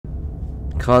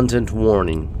Content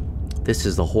warning. This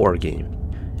is a horror game,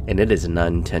 and it is not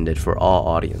intended for all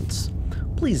audience.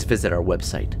 Please visit our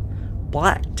website,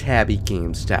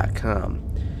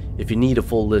 blacktabbygames.com, if you need a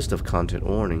full list of content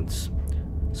warnings.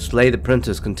 Slay the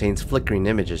Princess contains flickering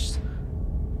image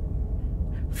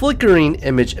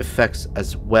effects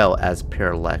as well as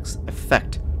parallax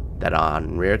effect that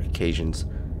on rare occasions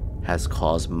has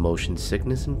caused motion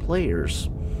sickness in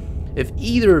players. If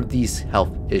either of these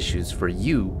health issues for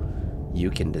you, you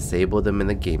can disable them in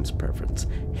the game's preference.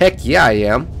 Heck yeah, I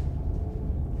am!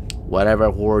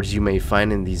 Whatever horrors you may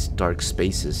find in these dark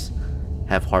spaces,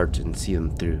 have heart and see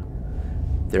them through.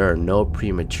 There are no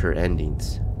premature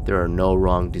endings. There are no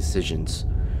wrong decisions.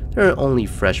 There are only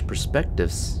fresh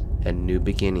perspectives and new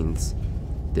beginnings.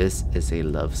 This is a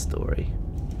love story.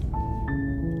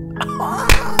 Oh,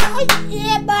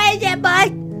 yeah, boy.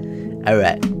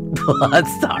 Alright. I'm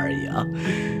sorry, y'all.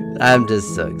 I'm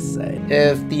just so excited.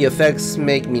 If the effects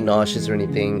make me nauseous or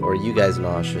anything, or you guys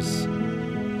nauseous,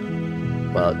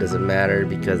 well, it doesn't matter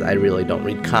because I really don't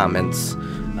read comments.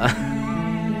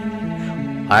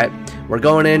 Alright, we're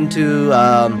going into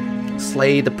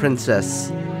Slay the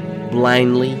Princess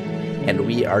blindly, and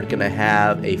we are gonna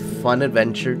have a fun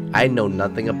adventure. I know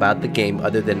nothing about the game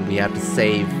other than we have to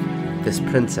save this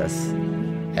princess,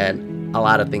 and a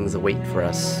lot of things await for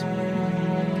us.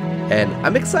 And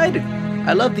I'm excited.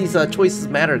 I love these choices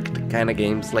matter kind of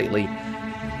games lately.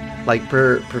 Like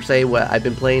per se, what I've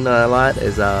been playing a lot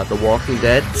is The Walking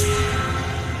Dead.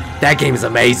 That game is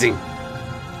amazing.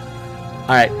 All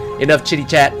right, enough chitty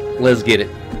chat. Let's get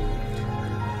it.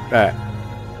 All right,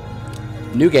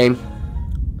 new game.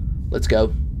 Let's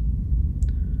go.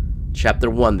 Chapter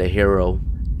 1: The Hero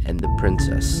and the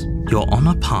Princess. You're on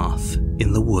a path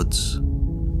in the woods,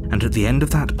 and at the end of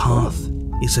that path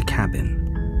is a cabin.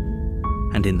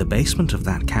 And in the basement of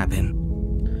that cabin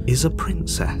is a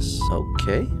princess.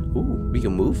 Okay. Ooh, we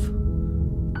can move.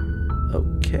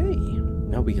 Okay.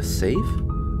 Now we can save.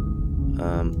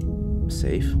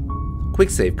 Save. Quick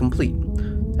save complete.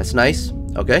 That's nice.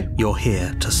 Okay. You're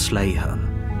here to slay her.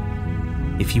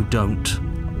 If you don't,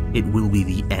 it will be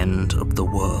the end of the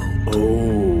world.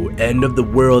 Oh, end of the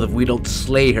world if we don't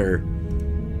slay her.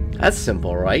 That's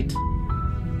simple, right?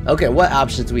 Okay, what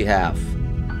options do we have?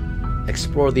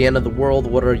 Explore the end of the world.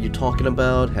 What are you talking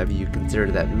about? Have you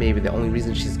considered that maybe the only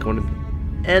reason she's going to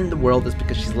end the world is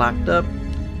because she's locked up?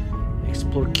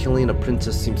 Explore killing a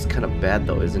princess seems kind of bad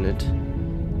though, isn't it?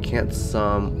 Can't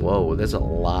whoa, there's a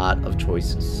lot of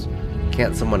choices.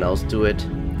 Can't someone else do it?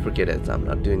 Forget it, I'm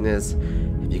not doing this.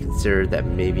 Have you considered that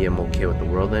maybe I'm okay with the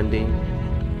world ending?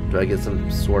 Do I get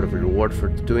some sort of reward for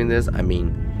doing this? I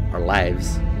mean, our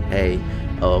lives. Hey.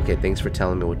 Oh, okay, thanks for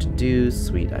telling me what to do.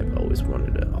 Sweet, I've always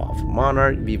wanted to off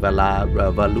monarch. Viva la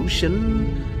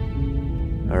revolution.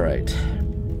 Alright.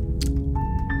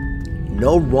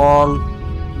 No wrong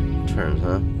turns,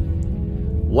 huh?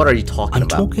 What are you talking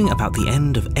about? I'm talking about the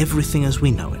end of everything as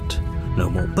we know it. No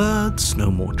more birds,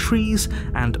 no more trees,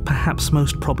 and perhaps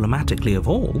most problematically of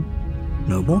all,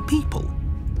 no more people.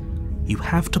 You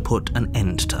have to put an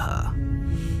end to her.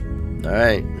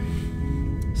 Alright.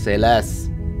 Say less.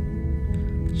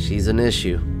 She's an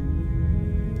issue.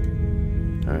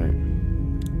 Alright.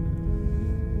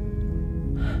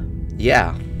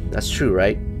 Yeah, that's true,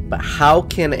 right? But how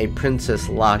can a princess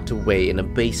locked away in a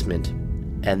basement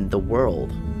end the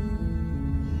world?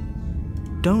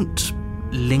 Don't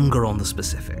linger on the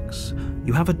specifics.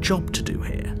 You have a job to do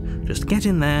here. Just get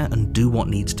in there and do what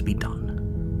needs to be done.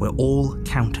 We're all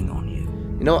counting on you.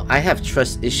 You know, I have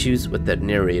trust issues with the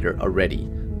narrator already.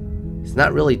 He's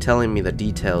not really telling me the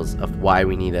details of why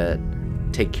we need to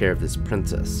take care of this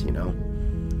princess, you know?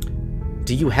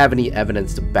 Do you have any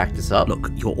evidence to back this up?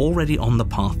 Look, you're already on the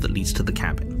path that leads to the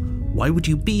cabin. Why would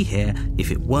you be here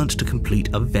if it weren't to complete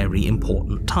a very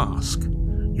important task?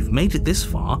 You've made it this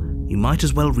far, you might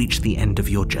as well reach the end of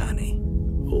your journey.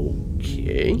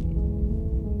 Okay.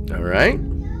 Alright.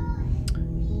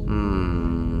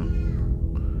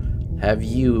 Have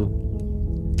you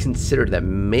considered that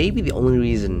maybe the only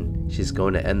reason she's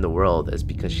going to end the world is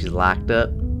because she's locked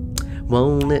up?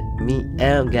 Won't let me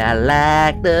out, got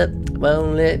locked up.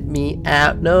 Won't let me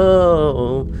out,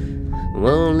 no.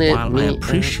 Won't let While me I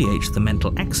appreciate the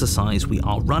mental exercise, we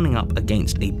are running up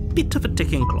against a bit of a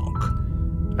ticking clock.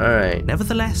 Alright.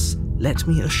 Nevertheless, let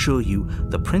me assure you,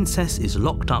 the princess is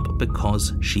locked up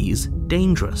because she's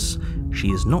dangerous.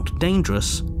 She is not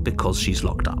dangerous because she's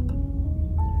locked up.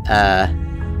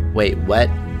 Wait, what?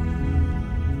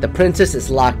 The princess is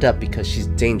locked up because she's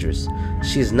dangerous.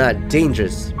 She's not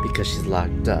dangerous because she's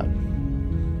locked up.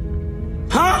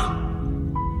 Huh?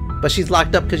 But she's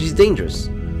locked up because she's dangerous.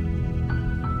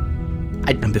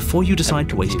 And before you decide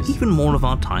to waste even more of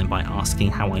our time by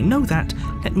asking how I know that,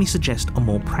 let me suggest a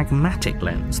more pragmatic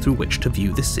lens through which to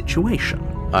view this situation.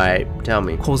 Alright, tell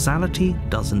me. Causality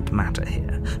doesn't matter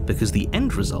here, because the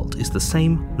end result is the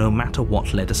same no matter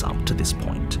what led us up to this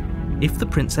point. If the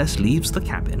princess leaves the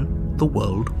cabin, the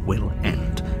world will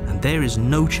end, and there is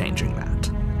no changing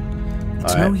that.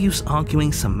 It's no use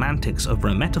arguing semantics over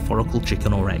a metaphorical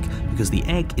chicken or egg, because the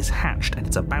egg is hatched and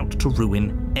it's about to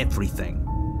ruin everything.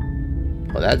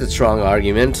 Well, that's a strong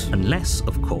argument. Unless,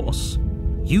 of course,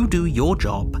 you do your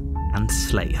job and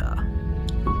slay her.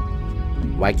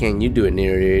 Why can't you do it,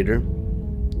 narrator?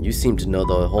 You seem to know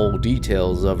the whole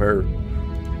details of her.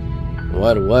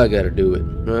 Why do I gotta do it,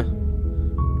 huh?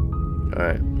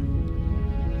 Alright.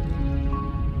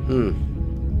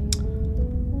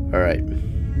 Alright.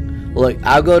 Look,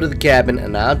 I'll go to the cabin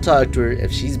and I'll talk to her.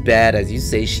 If she's bad as you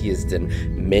say she is, then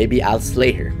maybe I'll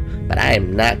slay her. But I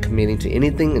am not committing to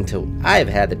anything until I've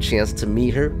had the chance to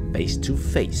meet her face to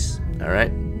face.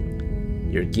 Alright?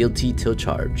 You're guilty till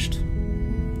charged.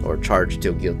 Or charged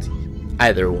till guilty.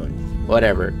 Either one.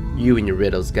 Whatever. You and your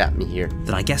riddles got me here.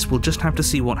 Then I guess we'll just have to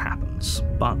see what happens.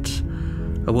 But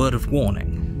a word of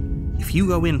warning. If you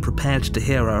go in prepared to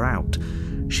hear her out,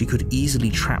 she could easily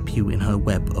trap you in her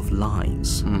web of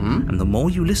lies. And the more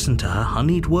you listen to her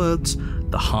honeyed words,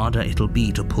 the harder it'll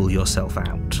be to pull yourself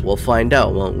out. We'll find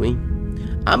out, won't we?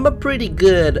 I'm a pretty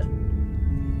good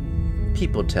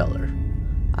people teller.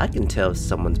 I can tell if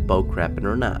someone's bullcrapping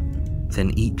or not.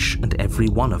 Then each and every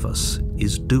one of us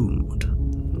is doomed.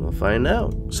 We'll find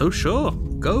out. So sure,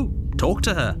 go, talk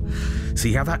to her.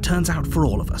 See how that turns out for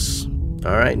all of us.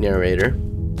 Alright, narrator.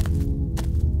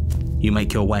 You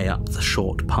make your way up the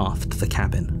short path to the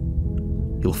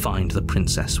cabin. You'll find the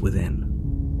princess within.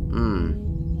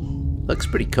 Looks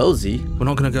pretty cozy. We're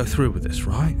not going to go through with this,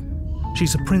 right?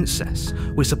 She's a princess.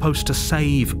 We're supposed to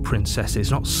save princesses,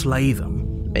 not slay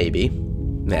them. Maybe.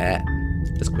 Nah.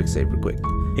 Let's quick save real quick.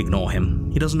 Ignore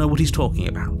him. He doesn't know what he's talking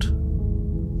about.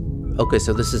 Okay,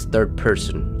 so this is third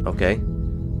person, okay?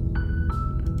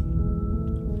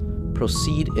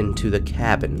 Proceed into the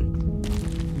cabin.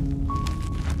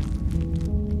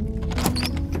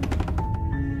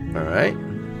 Alright.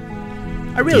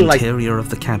 I really like... The interior of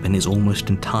the cabin is almost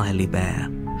entirely bare.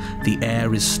 The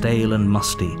air is stale and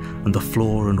musty, and the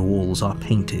floor and walls are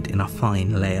painted in a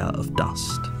fine layer of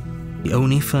dust. The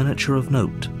only furniture of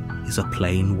note is a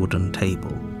plain wooden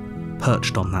table.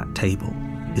 Perched on that table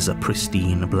is a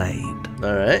pristine blade.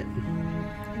 Alright.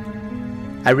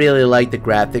 I really like the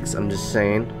graphics, I'm just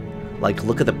saying. Like,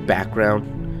 look at the background.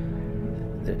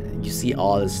 You see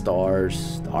all the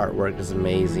stars. The artwork is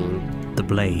amazing. The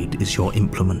blade is your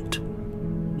implement.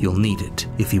 You'll need it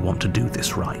if you want to do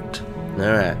this right.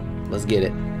 Alright, let's get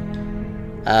it.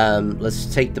 Let's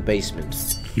take the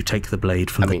basement. You take the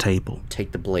blade from the table.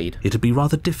 Take the blade. It'd be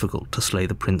rather difficult to slay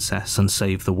the princess and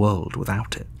save the world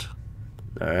without it.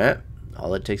 Alright,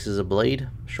 all it takes is a blade?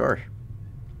 Sure.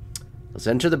 Let's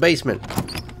enter the basement.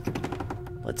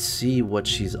 Let's see what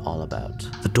she's all about.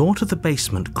 The door to the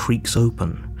basement creaks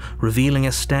open, revealing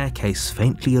a staircase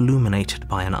faintly illuminated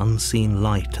by an unseen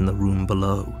light in the room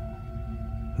below.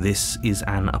 This is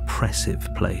an oppressive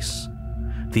place.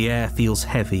 The air feels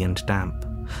heavy and damp,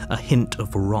 a hint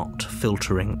of rot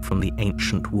filtering from the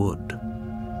ancient wood.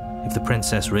 If the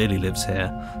princess really lives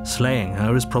here, slaying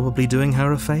her is probably doing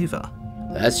her a favor.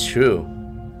 That's true.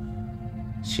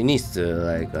 She needs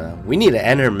to, we need to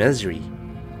end her misery.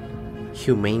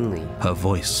 Humanely. Her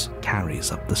voice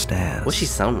carries up the stairs. What's she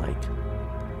sound like?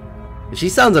 If she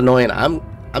sounds annoying, I'm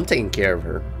taking care of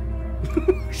her.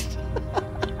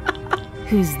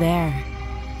 Who's there?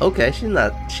 Okay, she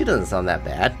doesn't sound that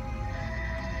bad.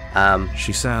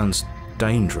 She sounds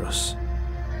dangerous.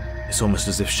 It's almost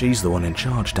as if she's the one in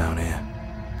charge down here.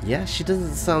 Yeah, she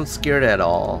doesn't sound scared at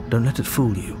all. Don't let it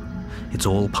fool you. It's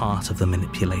all part of the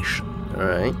manipulation.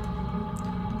 Alright.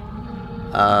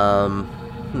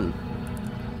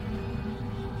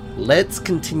 Let's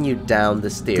continue down the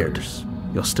stairs.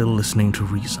 Good. You're still listening to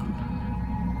reason.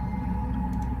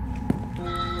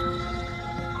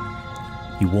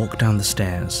 You walk down the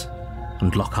stairs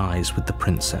and lock eyes with the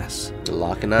princess.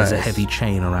 Locking eyes. There's a heavy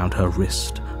chain around her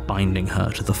wrist, binding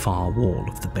her to the far wall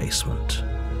of the basement.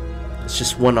 It's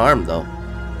just one arm, though.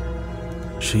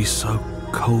 She's so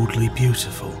coldly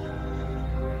beautiful.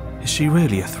 Is she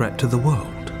really a threat to the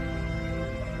world?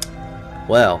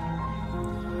 Well,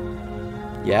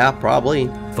 yeah, probably.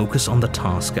 Focus on the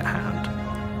task at hand.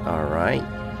 Alright.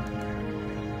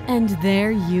 And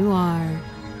there you are.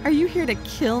 Are you here to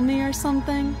kill me or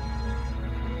something?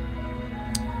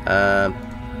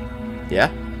 Yeah.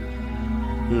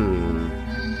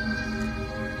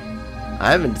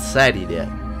 I haven't decided yet.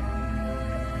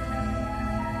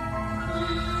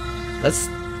 Let's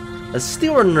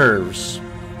steal our nerves.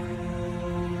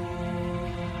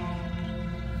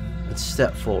 Let's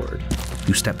step forward.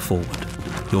 You step forward,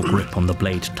 your grip on the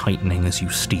blade tightening as you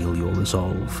steel your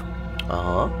resolve.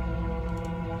 Uh-huh.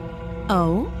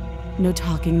 Oh? No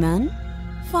talking then?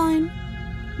 Fine.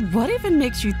 What even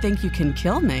makes you think you can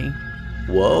kill me?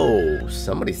 Whoa,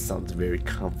 somebody sounds very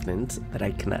confident that I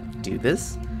cannot do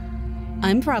this.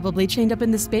 I'm probably chained up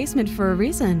in this basement for a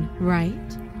reason,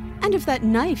 right? And if that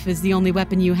knife is the only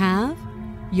weapon you have,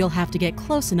 you'll have to get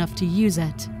close enough to use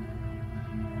it.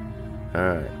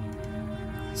 Alright.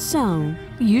 So,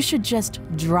 you should just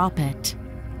drop it.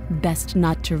 Best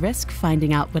not to risk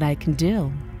finding out what I can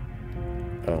do.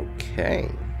 Okay.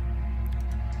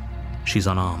 She's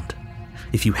unarmed.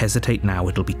 If you hesitate now,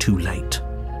 it'll be too late.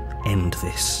 End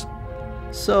this.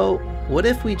 So, what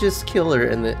if we just kill her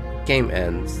and the game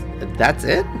ends? That's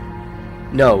it?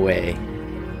 No way.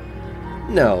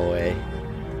 No way.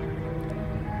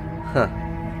 Huh.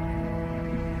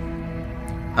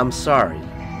 I'm sorry.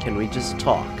 Can we just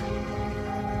talk?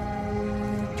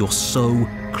 You're so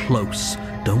close.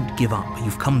 Don't give up.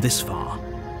 You've come this far.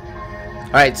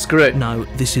 Alright, screw it. No,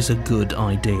 this is a good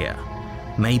idea.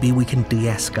 Maybe we can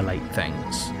de-escalate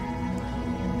things.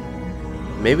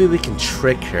 Maybe we can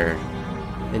trick her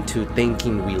into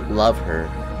thinking we love her.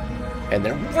 And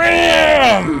then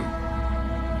wham!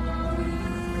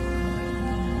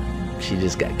 She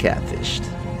just got catfished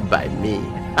by me.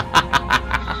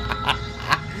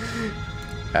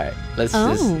 Alright, let's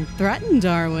just... Oh, threatened,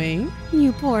 are we?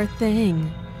 You poor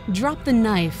thing. Drop the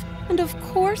knife, and of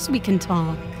course we can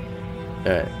talk.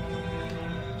 Alright.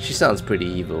 She sounds pretty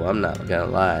evil, I'm not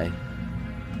gonna lie.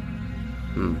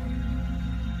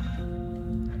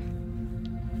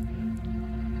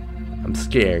 I'm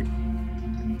scared.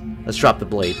 Let's drop the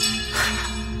blade.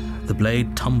 The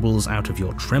blade tumbles out of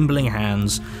your trembling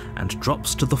hands and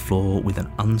drops to the floor with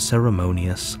an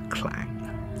unceremonious clang.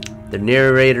 The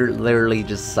narrator literally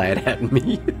just sighed at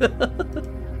me.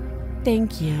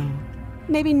 Thank you.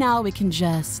 Maybe now we can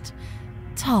just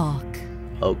talk.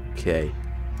 Okay.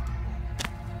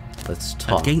 Let's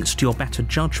talk. Against your better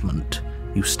judgment,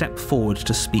 you step forward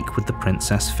to speak with the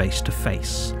princess face to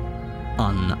face,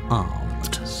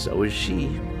 unarmed. So is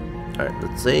she. Alright,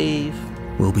 let's save.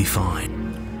 We'll be fine.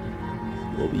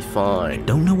 We'll be fine.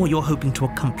 Don't know what you're hoping to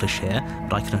accomplish here,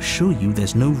 but I can assure you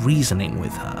there's no reasoning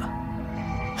with her.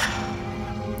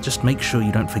 Just make sure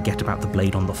you don't forget about the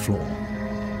blade on the floor.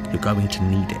 You're going to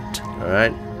need it.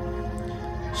 Alright.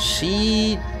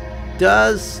 She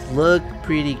does look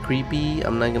pretty creepy,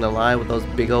 I'm not gonna lie, with those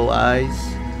big old eyes.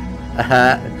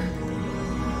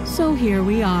 So here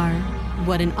we are.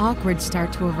 What an awkward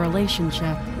start to a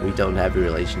relationship. We don't have a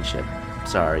relationship.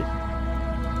 Sorry.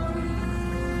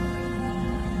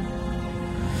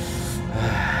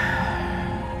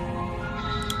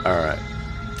 Alright.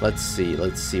 Let's see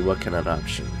what kind of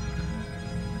option.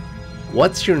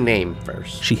 What's your name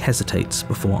first? She hesitates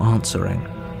before answering.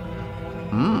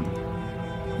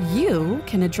 You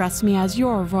can address me as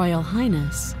Your Royal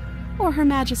Highness, or Her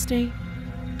Majesty.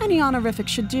 Any honorific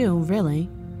should do, really.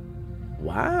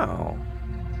 Wow.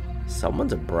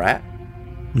 Someone's a brat?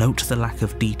 Note the lack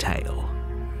of detail.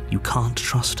 You can't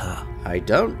trust her. I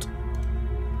don't.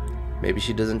 Maybe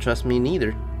she doesn't trust me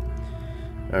neither.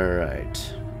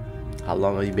 Alright. How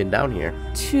long have you been down here?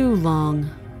 Too long.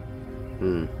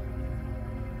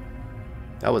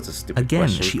 That was a stupid Again,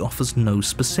 question. she offers no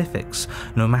specifics.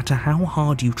 No matter how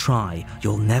hard you try,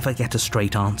 you'll never get a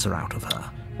straight answer out of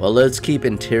her. Well, let's keep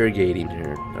interrogating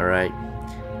her, alright?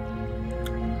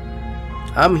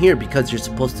 I'm here because you're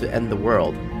supposed to end the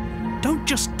world. Don't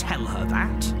just tell her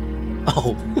that.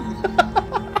 Oh.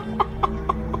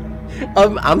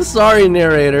 I'm sorry,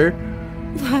 narrator.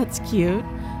 That's cute.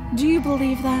 Do you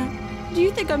believe that? Do you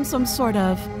think I'm some sort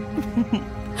of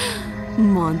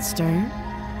monster?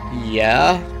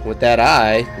 Yeah, with that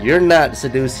eye. You're not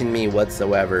seducing me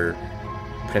whatsoever,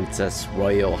 Princess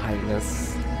Royal Highness.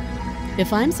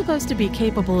 If I'm supposed to be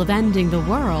capable of ending the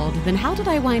world, then how did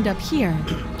I wind up here,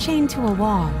 chained to a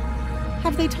wall?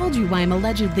 Have they told you why I'm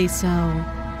allegedly so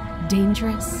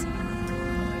dangerous?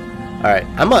 Alright,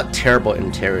 I'm a terrible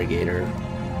interrogator.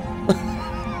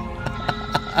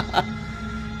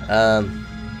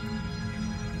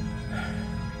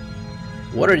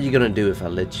 What are you gonna do if I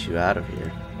let you out of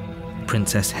here?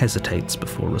 Princess hesitates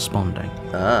before responding.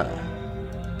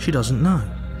 She doesn't know.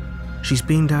 She's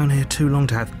been down here too long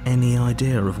to have any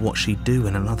idea of what she'd do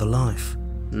in another life.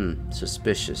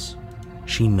 Suspicious.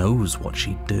 She knows what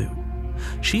she'd do.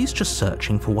 She's just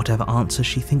searching for whatever answer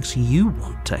she thinks you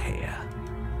want to hear.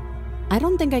 I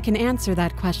don't think I can answer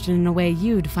that question in a way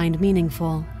you'd find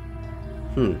meaningful.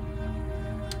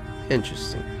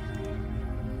 Interesting.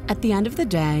 At the end of the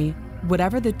day,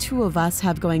 whatever the two of us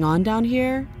have going on down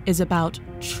here is about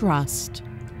trust.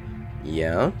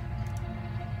 Yeah?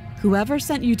 Whoever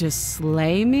sent you to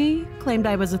slay me claimed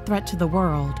I was a threat to the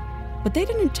world, but they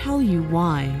didn't tell you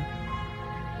why.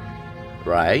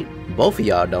 Right. Both of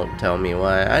y'all don't tell me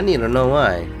why. I need to know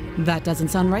why. That doesn't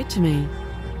sound right to me.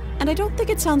 And I don't think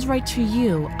it sounds right to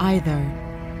you either.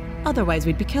 Otherwise,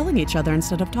 we'd be killing each other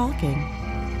instead of talking.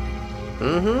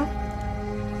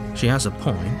 She has a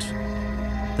point.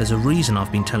 There's a reason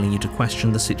I've been telling you to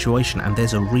question the situation, and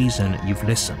there's a reason you've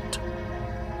listened.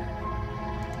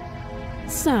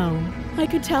 So, I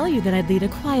could tell you that I'd lead a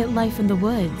quiet life in the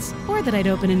woods, or that I'd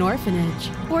open an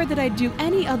orphanage, or that I'd do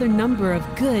any other number of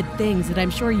good things that I'm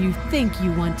sure you think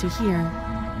you want to hear.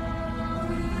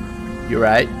 You're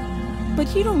right.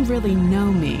 But you don't really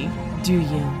know me, do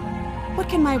you? What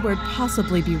can my word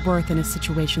possibly be worth in a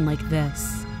situation like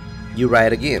this? You're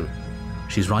right again.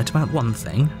 She's right about one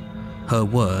thing. Her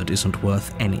word isn't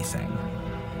worth anything.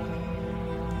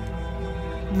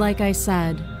 Like I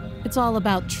said, it's all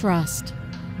about trust.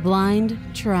 Blind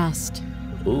trust.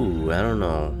 Ooh, I don't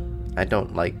know. I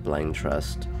don't like blind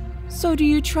trust. So do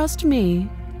you trust me,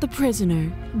 the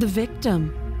prisoner, the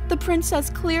victim, the princess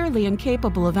clearly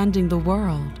incapable of ending the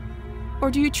world? Or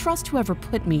do you trust whoever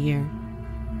put me here?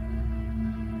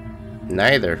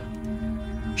 Neither.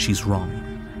 She's wrong.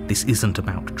 This isn't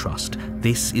about trust.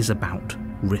 This is about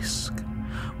risk.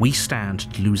 We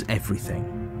stand to lose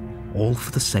everything, all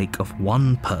for the sake of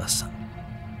one person,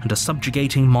 and a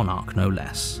subjugating monarch no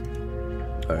less.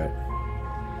 Alright.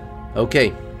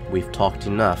 Okay, we've talked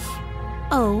enough.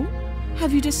 Oh,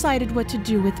 have you decided what to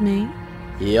do with me?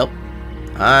 Yep.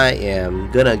 I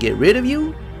am gonna get rid of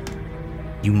you.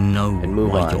 You know And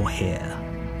move why on. you're here.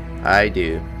 I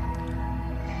do.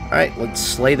 Alright, let's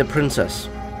slay the princess.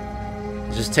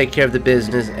 Just take care of the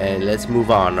business and let's move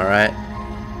on, alright?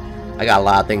 I got a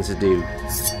lot of things to do.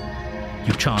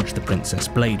 You charge the princess,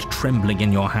 blade trembling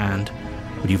in your hand,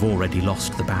 but you've already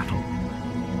lost the battle.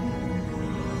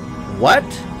 What?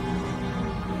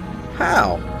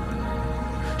 How?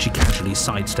 She casually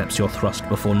sidesteps your thrust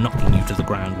before knocking you to the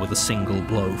ground with a single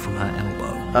blow from her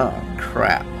elbow. Oh,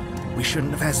 crap. We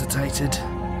shouldn't have hesitated.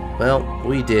 Well,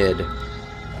 we did.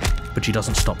 But she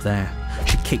doesn't stop there.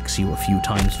 She kicks you a few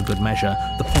times for good measure,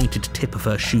 the pointed tip of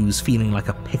her shoes feeling like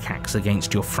a pickaxe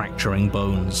against your fracturing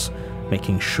bones,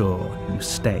 making sure you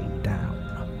stay down.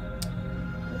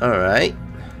 Alright.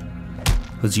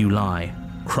 As you lie,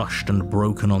 crushed and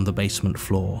broken on the basement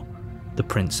floor, the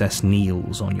princess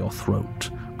kneels on your throat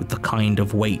with the kind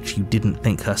of weight you didn't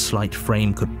think her slight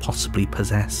frame could possibly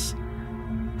possess.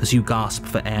 As you gasp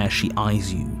for air, she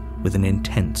eyes you with an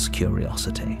intense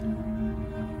curiosity.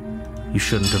 You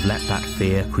shouldn't have let that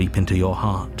fear creep into your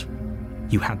heart.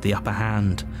 You had the upper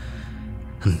hand,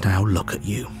 and now look at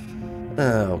you.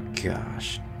 Oh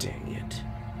gosh, dang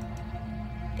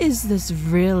it. Is this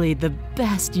really the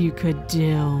best you could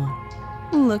do?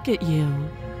 Look at you.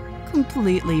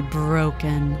 Completely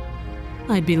broken.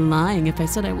 I'd be lying if I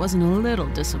said I wasn't a little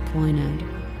disappointed.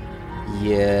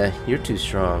 Yeah, you're too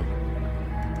strong.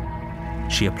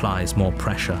 She applies more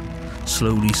pressure,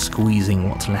 slowly squeezing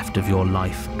what's left of your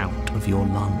life out of your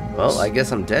lungs. Well, I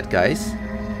guess I'm dead, guys.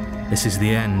 This is the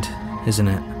end, isn't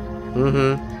it?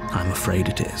 Mm-hmm. I'm afraid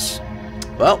it is.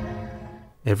 Well,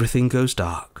 Everything goes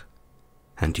dark,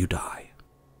 and you die.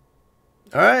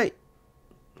 alright.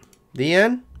 The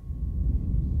end?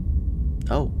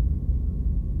 Oh.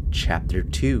 Chapter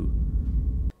 2.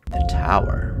 The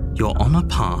Tower. You're on a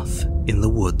path in the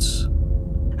woods,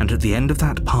 and at the end of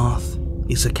that path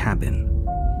is a cabin.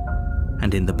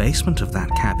 And in the basement of that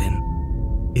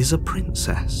cabin is a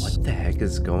princess. What the heck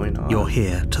is going on? You're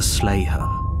here to slay her.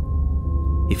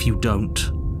 If you don't,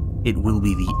 it will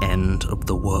be the end of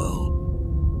the world.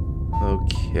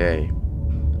 Okay.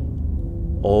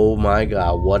 Oh my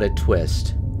god, what a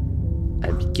twist.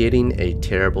 I'm getting a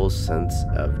terrible sense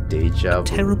of deja vu.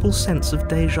 Terrible sense of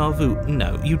deja vu.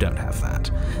 No, you don't have that.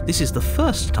 This is the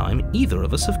first time either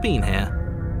of us have been here.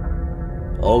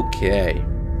 Okay.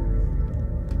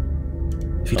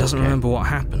 If he doesn't Okay. remember what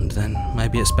happened, then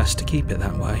maybe it's best to keep it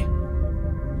that way.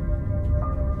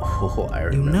 Oh, I You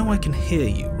remember. know I can hear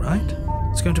you, right?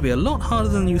 It's going to be a lot harder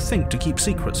than you think to keep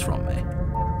secrets from me.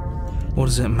 What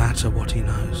does it matter what he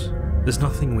knows? There's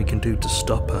nothing we can do to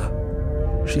stop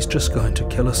her. She's just going to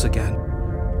kill us again.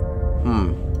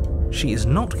 She is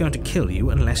not going to kill you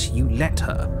unless you let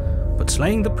her. But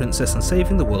slaying the princess and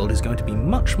saving the world is going to be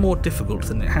much more difficult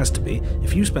than it has to be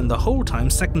if you spend the whole time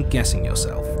second-guessing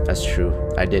yourself. That's true.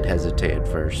 I did hesitate at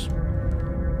first.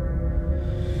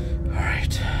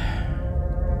 Alright.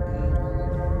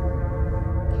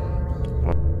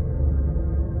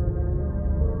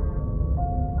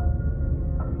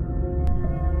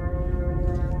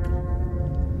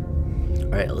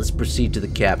 Alright, let's proceed to the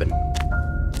cabin.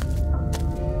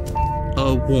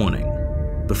 A warning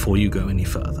before you go any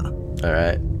further.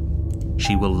 Alright.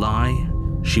 She will lie,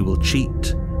 she will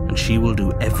cheat, and she will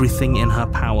do everything in her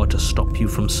power to stop you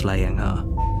from slaying her.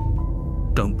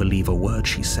 Don't believe a word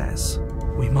she says.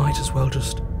 We might as well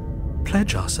just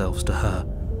pledge ourselves to her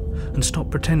and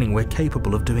stop pretending we're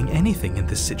capable of doing anything in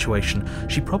this situation.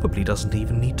 She probably doesn't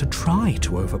even need to try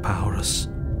to overpower us.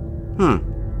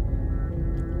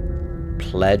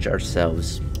 Pledge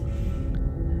ourselves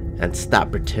and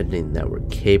stop pretending that we're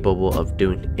capable of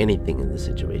doing anything in this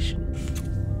situation.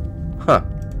 Huh.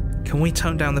 Can we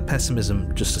tone down the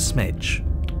pessimism just a smidge?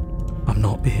 I'm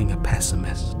not being a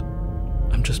pessimist.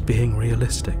 I'm just being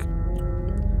realistic.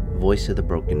 Voice of the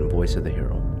broken, voice of the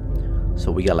hero.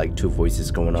 So we got like two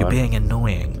voices going on. You're being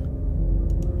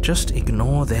annoying. Just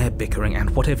ignore their bickering,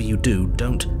 and whatever you do,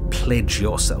 don't pledge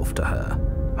yourself to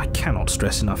her. I cannot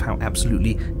stress enough how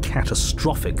absolutely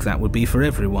catastrophic that would be for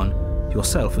everyone,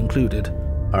 yourself included.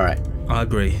 Alright. I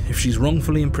agree. If she's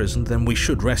wrongfully imprisoned, then we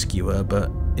should rescue her, but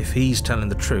if he's telling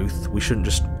the truth, we shouldn't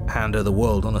just hand her the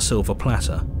world on a silver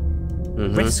platter.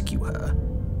 Rescue her?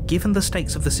 Given the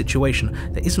stakes of the situation,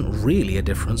 there isn't really a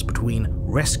difference between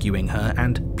rescuing her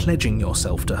and pledging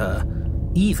yourself to her.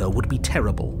 Either would be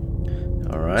terrible.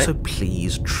 Alright. So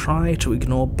please, try to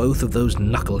ignore both of those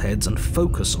knuckleheads and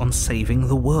focus on saving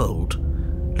the world.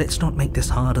 Let's not make this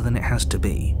harder than it has to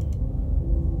be.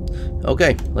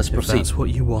 Okay, let's proceed. If that's what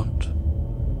you want,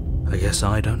 I guess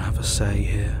I don't have a say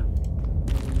here.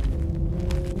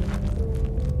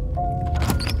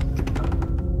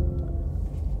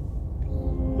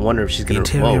 I wonder if she's gonna...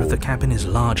 The interior of the cabin is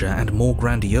larger and more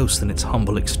grandiose than its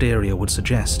humble exterior would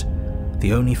suggest.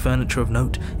 The only furniture of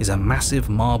note is a massive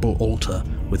marble altar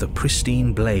with a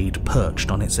pristine blade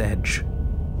perched on its edge.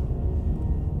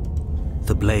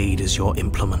 The blade is your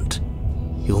implement.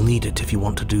 You'll need it if you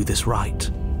want to do this right.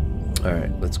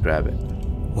 Alright, let's grab it.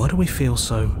 Why do we feel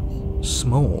so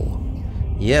small?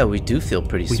 Yeah, we do feel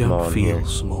pretty We small don't in feel here.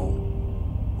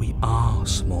 small. We are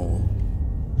small.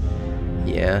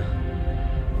 Yeah.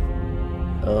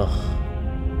 Ugh.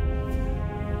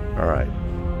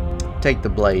 Alright. Take the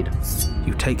blade.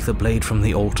 You take the blade from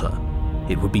the altar.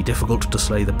 It would be difficult to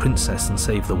slay the princess and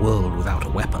save the world without a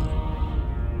weapon.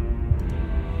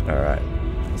 Alright.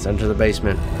 Let's enter the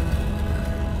basement.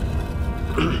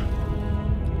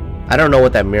 I don't know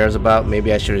what that mirror's about.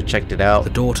 Maybe I should have checked it out.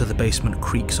 The door to the basement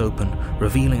creaks open,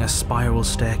 revealing a spiral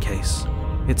staircase.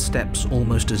 Its steps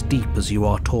almost as deep as you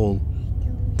are tall.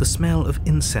 The smell of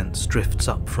incense drifts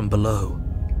up from below.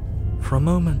 For a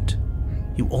moment,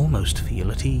 you almost feel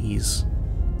at ease.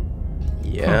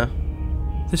 Yeah.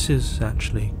 Huh. This is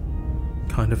actually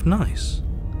kind of nice.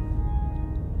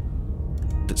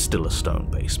 It's still a stone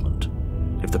basement.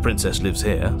 If the princess lives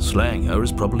here, slaying her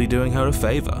is probably doing her a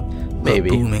favor. Maybe.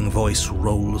 Her booming voice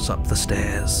rolls up the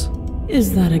stairs.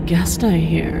 Is that a guest I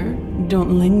hear?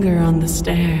 Don't linger on the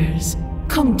stairs.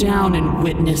 Come down and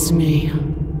witness me.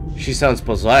 She sounds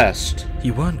possessed.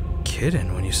 You weren't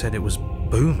kidding when you said it was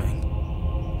booming.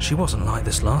 She wasn't like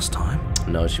this last time.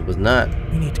 No, she was not.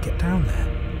 We need to get down there.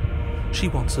 She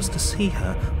wants us to see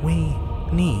her. We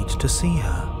need to see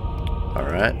her.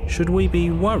 Alright. Should we be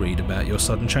worried about your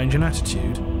sudden change in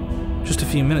attitude? Just a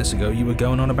few minutes ago you were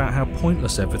going on about how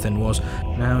pointless everything was.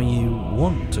 Now you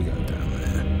want to go down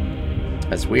there.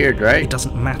 That's weird, right? It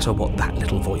doesn't matter what that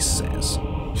little voice says.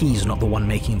 He's not the one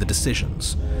making the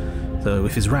decisions. Though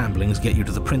if his ramblings get you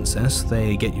to the princess,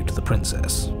 they get you to the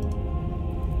princess.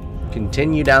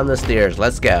 Continue down the stairs.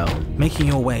 Let's go. Making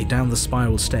your way down the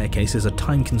spiral staircase is a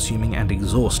time-consuming and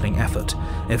exhausting effort,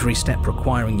 every step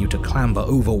requiring you to clamber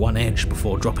over one edge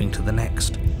before dropping to the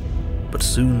next. But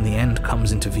soon the end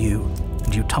comes into view,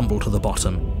 and you tumble to the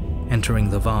bottom, entering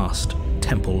the vast,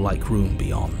 temple-like room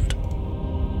beyond.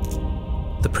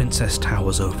 The princess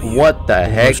towers over you, What the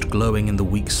heck? almost glowing in the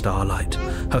weak starlight,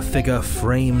 her figure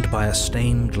framed by a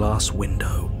stained glass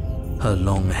window. Her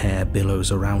long hair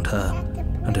billows around her,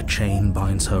 and a chain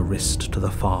binds her wrist to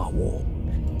the far wall.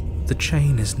 The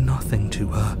chain is nothing to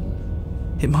her.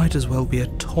 It might as well be a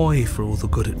toy for all the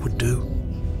good it would do.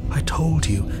 I told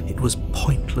you it was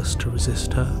pointless to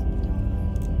resist her.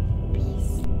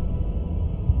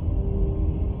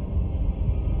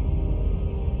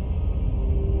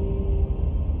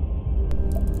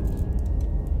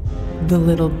 The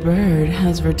little bird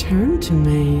has returned to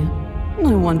me.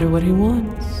 I wonder what he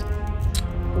wants.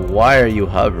 Why are you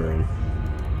hovering?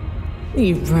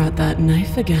 You brought that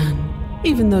knife again.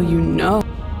 even though you know.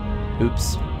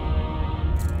 Oops.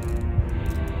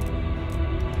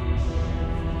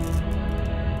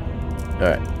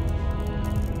 Alright.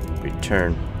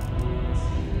 Return.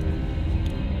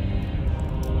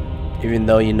 Even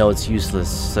though you know it's useless,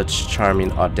 such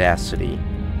charming audacity.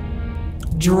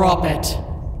 Drop it.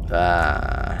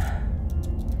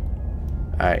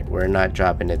 Alright, we're not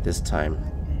dropping it this time.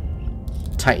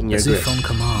 Tighten your As grip. if on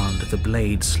command, the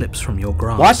blade slips from your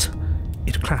grasp. What?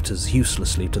 It clatters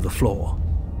uselessly to the floor.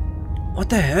 What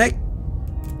the heck?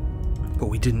 But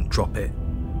we didn't drop it.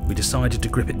 We decided to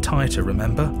grip it tighter,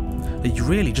 remember? Are you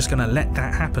really just going to let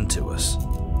that happen to us?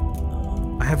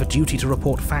 I have a duty to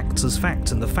report facts as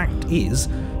facts, and the fact is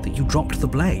that you dropped the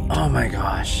blade. Oh my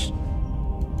gosh.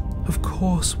 Of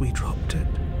course we dropped it.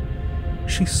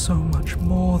 She's so much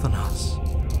more than us.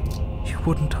 You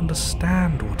wouldn't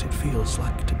understand what it feels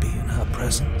like to be in her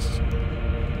presence.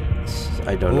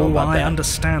 I don't know about I that.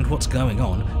 understand what's going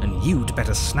on, and you'd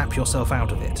better snap yourself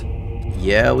out of it.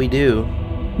 Yeah, we do.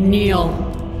 Kneel.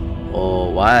 Oh,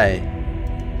 why?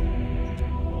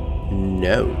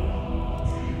 No.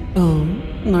 Oh,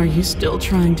 are you still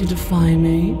trying to defy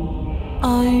me?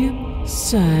 I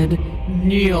said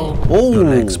kneel. Oh! Your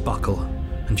legs buckle,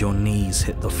 and your knees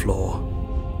hit the floor.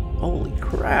 Holy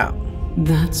crap.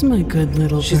 That's my good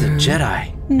little She's a bird.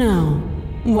 Jedi. Now,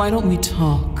 why don't we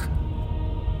talk?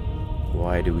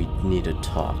 Why do we need to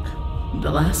talk? The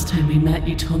last time we met,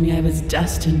 you told me I was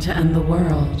destined to end the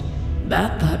world.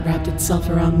 That thought wrapped itself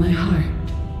around my heart.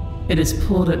 It has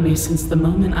pulled at me since the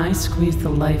moment I squeezed the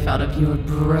life out of your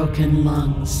broken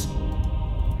lungs.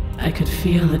 I could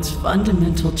feel its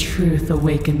fundamental truth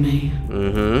awaken me.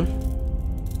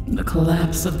 The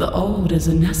collapse of the old is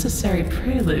a necessary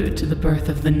prelude to the birth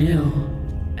of the new.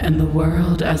 And the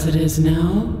world as it is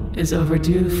now is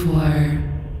overdue for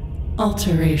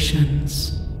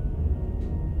alterations.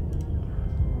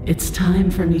 It's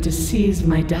time for me to seize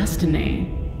my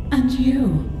destiny, and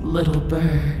you, little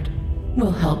bird,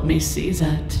 will help me seize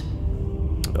it.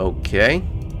 Okay.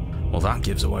 Well, that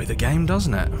gives away the game,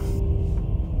 doesn't it?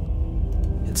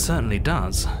 It certainly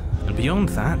does. And beyond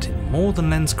that, it more than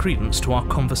lends credence to our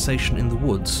conversation in the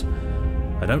woods.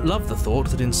 I don't love the thought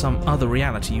that in some other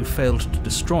reality you failed to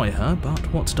destroy her, but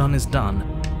what's done is done.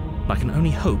 I can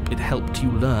only hope it helped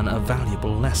you learn a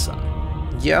valuable lesson.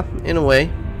 Yeah, in a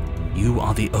way. You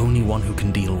are the only one who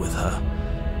can deal with her.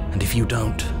 And if you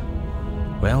don't,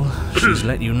 well, she's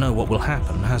let you know what will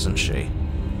happen, hasn't she?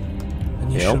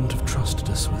 And you shouldn't have trusted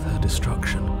us with her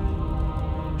destruction.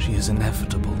 She is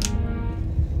inevitable.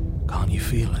 Can't you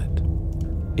feel it?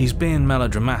 He's being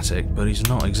melodramatic, but he's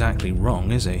not exactly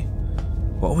wrong, is he?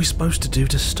 What are we supposed to do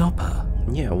to stop her?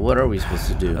 Yeah, what are we supposed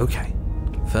to do? Okay.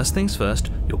 First things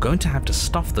first, you're going to have to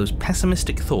stuff those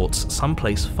pessimistic thoughts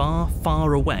someplace far,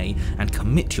 far away and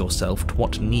commit yourself to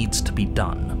what needs to be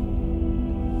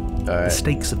done. The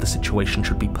stakes of the situation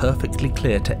should be perfectly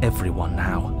clear to everyone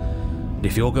now. And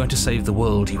if you're going to save the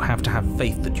world, you have to have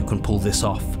faith that you can pull this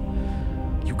off.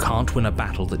 You can't win a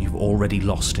battle that you've already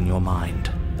lost in your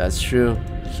mind. That's true.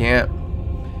 You can't.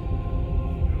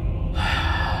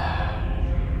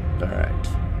 Alright.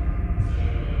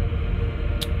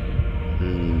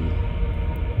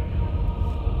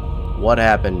 What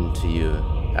happened to you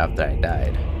after I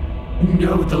died?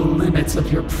 Know the limits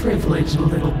of your privilege,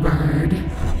 little bird.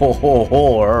 Ho ho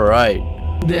ho, alright.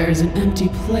 There's an empty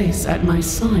place at my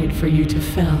side for you to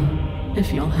fill,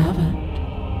 if you'll have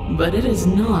it. But it is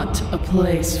not a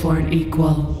place for an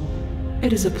equal.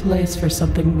 It is a place for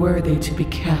something worthy to be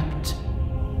kept.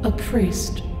 A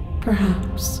priest,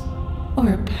 perhaps,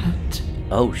 or a pet.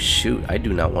 Oh shoot, I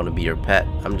do not want to be your pet.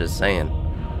 I'm just saying.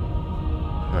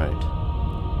 Alright.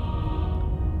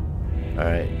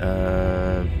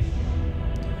 Alright,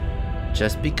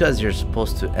 just because you're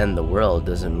supposed to end the world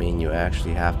doesn't mean you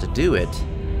actually have to do it.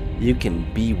 You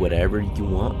can be whatever you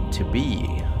want to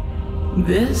be.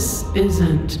 This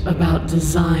isn't about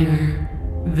desire.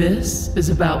 This is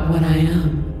about what I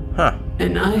am. Huh.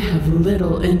 And I have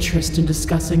little interest in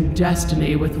discussing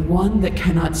destiny with one that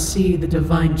cannot see the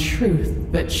divine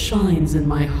truth that shines in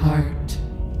my heart.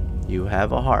 You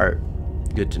have a heart.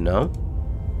 Good to know.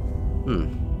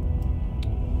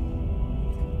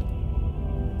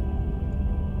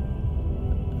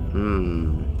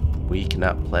 We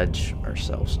cannot pledge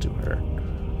ourselves to her.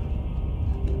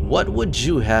 What would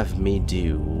you have me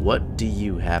do? What do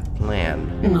you have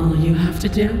planned? All you have to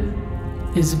do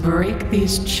is break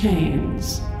these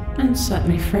chains and set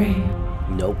me free.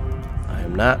 Nope, I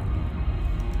am not.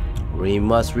 We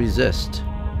must resist.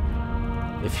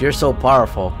 If you're so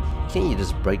powerful, can't you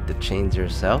just break the chains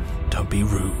yourself? Don't be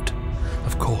rude.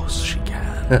 Of course she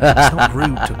can. It's not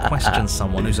rude to question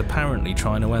someone who's apparently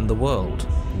trying to end the world.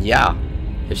 Yeah.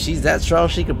 If she's that strong,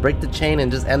 she could break the chain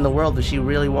and just end the world if she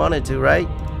really wanted to, right?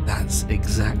 That's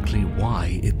exactly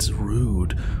why it's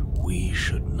rude. We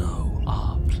should know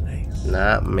our place.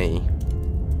 Not me.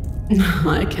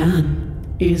 I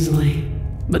can, easily.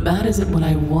 But that isn't what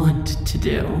I want to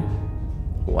do.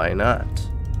 Why not?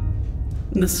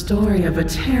 The story of a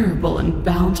terrible and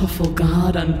bountiful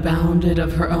god unbounded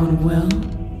of her own will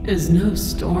is no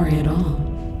story at all.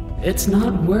 It's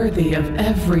not worthy of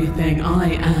everything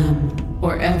I am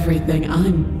or everything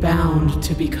I'm bound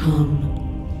to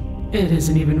become. It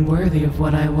isn't even worthy of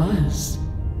what I was.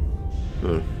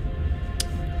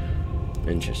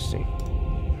 Interesting.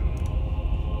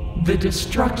 The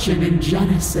destruction in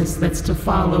Genesis that's to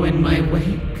follow in my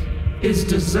wake is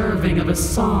deserving of a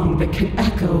song that can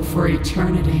echo for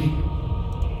eternity.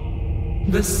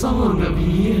 The song of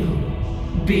you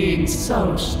being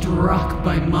so struck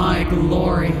by my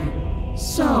glory,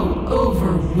 so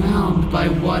overwhelmed by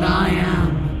what I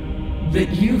am, that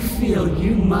you feel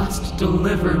you must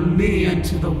deliver me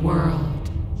into the world.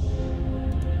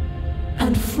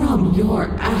 And from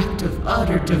your act of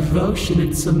utter devotion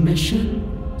and submission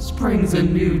springs a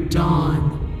new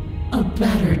dawn, a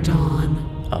better dawn.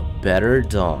 A better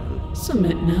dawn.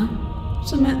 Submit now,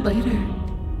 submit later.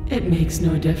 It makes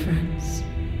no difference.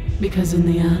 Because in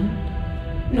the end,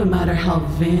 no matter how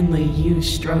vainly you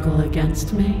struggle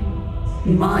against me,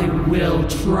 my will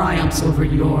triumphs over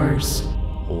yours.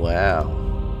 Wow.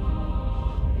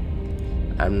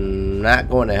 I'm not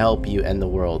going to help you end the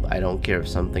world. I don't care if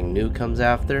something new comes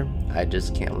after. I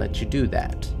just can't let you do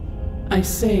that. I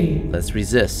say, Let's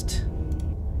resist.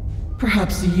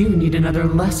 perhaps you need another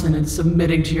lesson in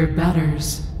submitting to your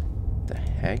betters. The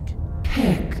heck?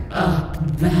 Pick up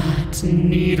that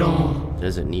needle.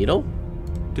 There's a needle?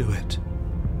 Do it.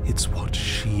 It's what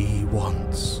she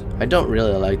wants. I don't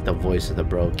really like the voice of the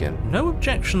broken. No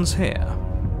objections here.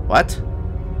 What?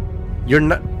 You're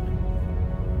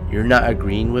not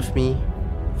agreeing with me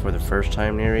for the first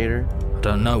time, narrator? I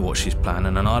don't know what she's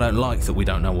planning, and I don't like that we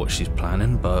don't know what she's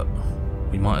planning, but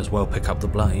we might as well pick up the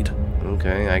blade.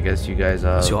 Okay, I guess you guys,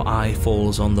 As your eye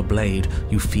falls on the blade,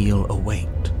 you feel a weight.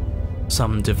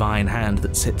 Some divine hand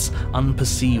that sits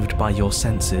unperceived by your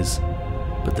senses,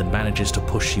 but that manages to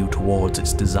push you towards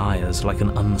its desires like an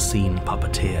unseen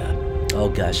puppeteer. Oh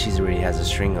gosh, she already has a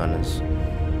string on us.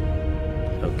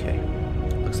 Okay.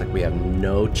 Looks like we have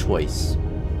no choice.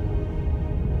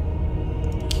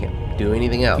 Can't do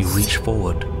anything else. You reach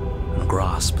forward and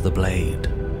grasp the blade.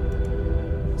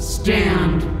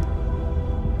 Stand.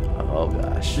 Oh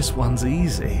gosh. This one's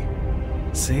easy.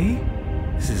 See?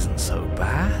 This isn't so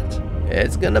bad.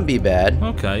 It's gonna be bad.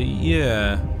 Okay,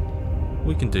 yeah.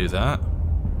 We can do that.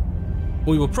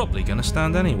 We were probably going to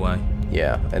stand anyway.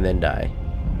 Yeah, and then die.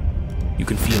 You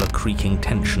can feel a creaking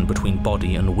tension between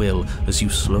body and will as you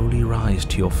slowly rise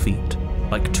to your feet,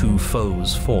 like two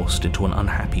foes forced into an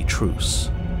unhappy truce.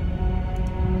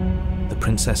 The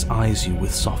princess eyes you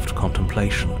with soft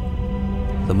contemplation.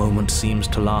 The moment seems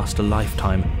to last a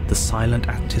lifetime, the silent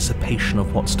anticipation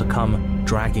of what's to come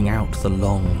dragging out the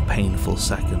long, painful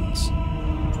seconds.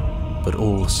 But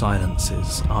all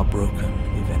silences are broken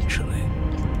eventually.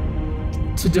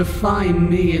 To define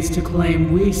me is to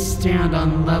claim we stand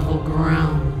on level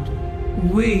ground.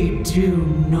 We do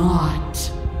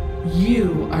not.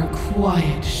 You are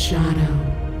quiet shadow,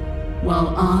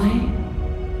 while I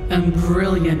am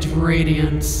brilliant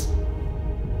radiance.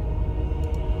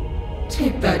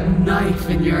 Take that knife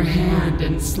in your hand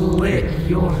and slit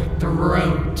your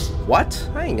throat. What?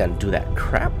 I ain't gonna do that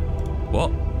crap.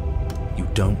 What? You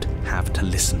don't have to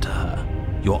listen to her.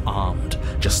 You're armed.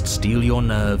 Just steel your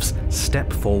nerves,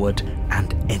 step forward,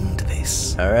 and end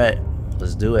this. Alright,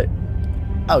 let's do it.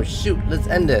 Oh shoot, let's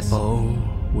end this. Oh,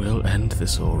 we'll end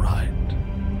this all right.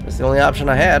 That's the only option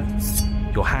I had.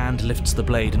 Your hand lifts the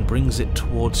blade and brings it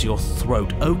towards your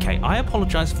throat. Okay, I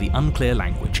apologize for the unclear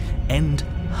language. End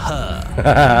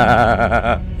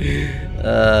her.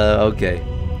 Okay.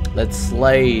 Let's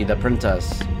slay the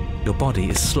princess. Your body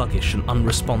is sluggish and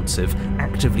unresponsive,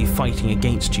 actively fighting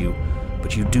against you,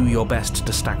 but you do your best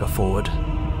to stagger forward.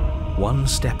 One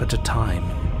step at a time,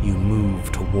 you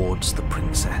move towards the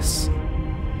princess.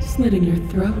 Slitting your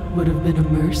throat would have been a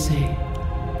mercy,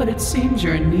 but it seems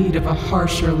you're in need of a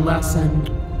harsher lesson.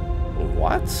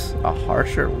 What? A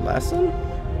harsher lesson?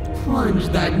 Plunge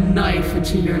that knife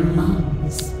into your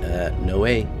lungs. No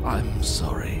way. I'm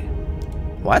sorry.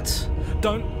 What?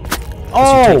 Don't.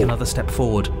 As you take Oh! another step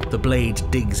forward, the blade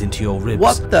digs into your ribs,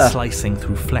 What the? slicing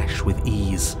through flesh with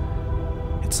ease.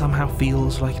 It somehow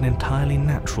feels like an entirely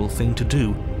natural thing to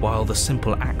do, while the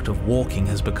simple act of walking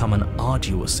has become an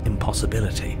arduous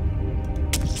impossibility.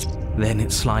 Then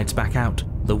it slides back out,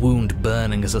 the wound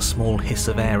burning as a small hiss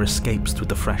of air escapes through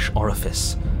the fresh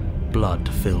orifice. Blood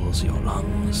fills your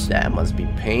lungs. That must be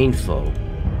painful.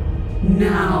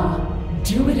 Now,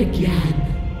 do it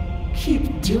again.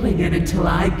 Keep doing it until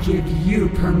I give you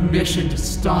permission to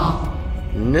stop.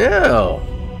 No.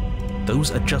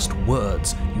 Those are just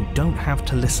words. You don't have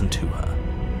to listen to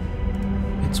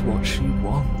her. It's what she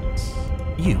wants.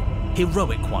 You,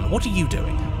 heroic one, what are you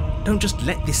doing? Don't just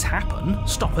let this happen.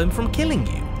 Stop him from killing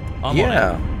you. I'm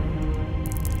on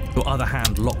it. Your other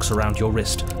hand locks around your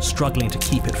wrist, struggling to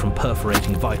keep it from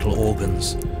perforating vital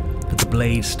organs. But the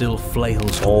blade still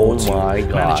flails towards you,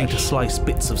 managing to slice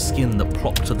bits of skin that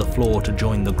plop to the floor to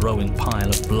join the growing pile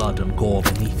of blood and gore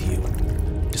beneath you.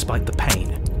 Despite the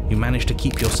pain, you manage to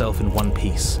keep yourself in one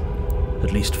piece,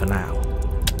 at least for now.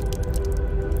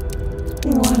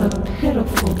 What a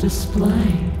pitiful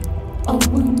display. A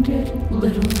wounded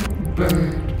little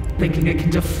bird, thinking it can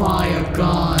defy a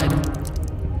god.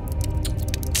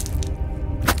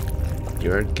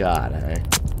 You're a god, eh?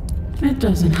 It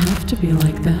doesn't have to be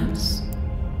like this.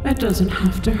 It doesn't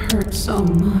have to hurt so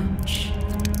much.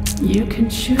 You can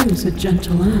choose a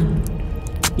gentle end.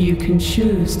 You can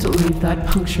choose to leave that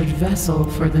punctured vessel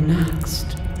for the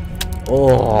next.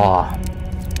 Oh.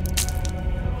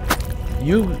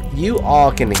 You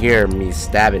all can hear me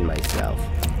stabbing myself.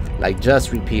 Like,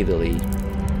 just repeatedly.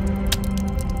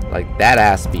 Like, that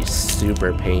has to be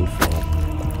super painful.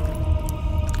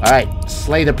 Alright,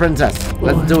 slay the princess.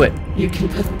 Let's do it. You can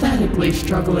pathetically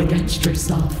struggle against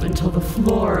yourself until the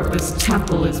floor of this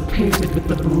temple is painted with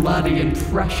the bloody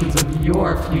impressions of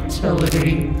your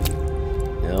futility.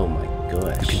 Oh my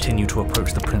gosh. You continue to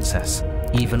approach the princess,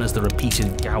 even as the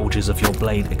repeated gouges of your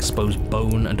blade expose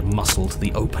bone and muscle to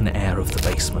the open air of the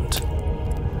basement.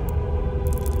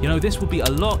 You know, this would be a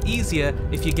lot easier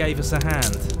if you gave us a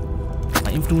hand.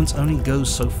 My influence only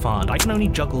goes so far, and I can only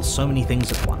juggle so many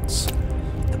things at once.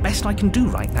 The best I can do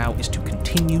right now is to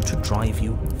continue to drive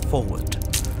you forward.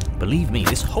 Believe me,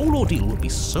 this whole ordeal would be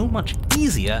so much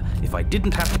easier if I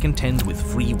didn't have to contend with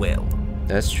free will.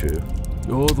 That's true.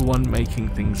 You're the one making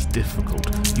things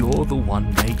difficult. You're the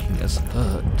one making us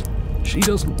hurt. She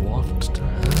doesn't want to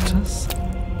hurt us.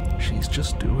 She's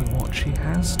just doing what she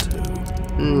has to.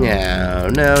 No.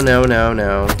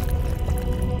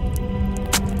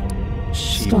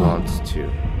 She Stop. wants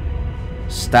to.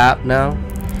 Stop now?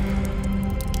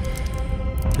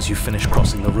 As you finish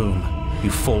crossing the room, you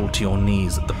fall to your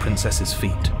knees at the princess's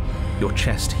feet, your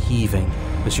chest heaving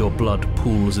as your blood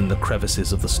pools in the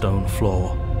crevices of the stone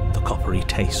floor, the coppery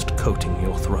taste coating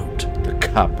your throat. The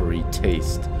coppery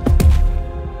taste.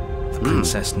 The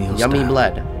princess kneels Yummy down,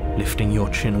 blood. lifting your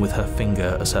chin with her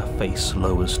finger as her face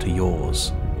lowers to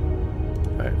yours.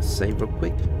 Alright, save real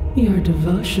quick. Your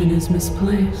devotion is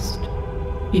misplaced.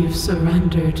 You've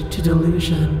surrendered to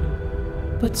delusion.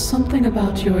 But something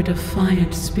about your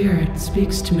defiant spirit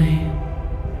speaks to me.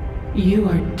 You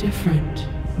are different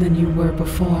than you were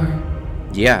before.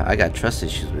 Yeah, I got trust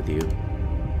issues with you.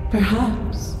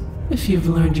 Perhaps, if you've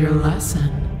learned your lesson,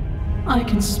 I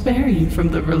can spare you from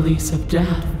the release of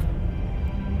death.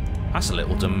 That's a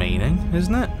little demeaning,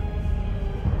 isn't it?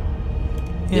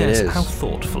 It Yes, is. how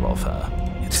thoughtful of her.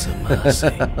 It's a mercy.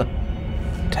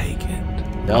 Take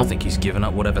it. No. I think he's given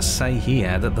up whatever say he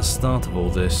had at the start of all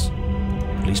this.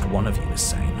 At least one of you is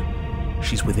sane.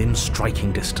 She's within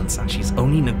striking distance, and she's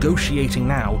only negotiating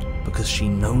now because she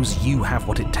knows you have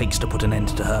what it takes to put an end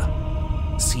to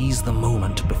her. Seize the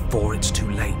moment before it's too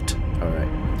late.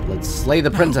 Alright, let's slay the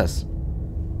princess.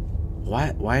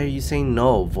 Why are you saying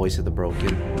no, voice of the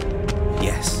broken?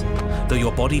 Yes, though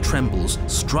your body trembles,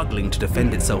 struggling to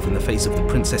defend itself in the face of the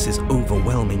princess's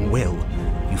overwhelming will,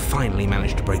 you finally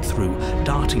manage to break through,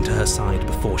 darting to her side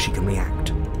before she can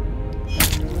react.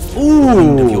 The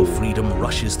wind of your freedom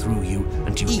rushes through you,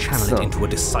 and you channel it into a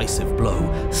decisive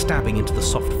blow, stabbing into the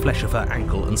soft flesh of her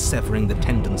ankle and severing the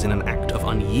tendons in an act of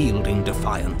unyielding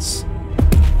defiance.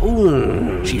 She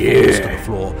falls to the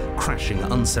floor, crashing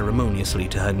unceremoniously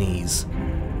to her knees.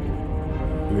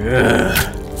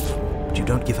 But you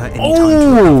don't give her any time to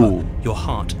recover. Your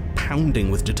heart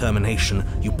pounding with determination,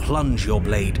 you plunge your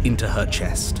blade into her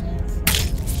chest.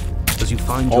 As you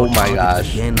find your target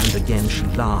again and again, she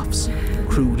laughs,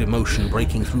 crude emotion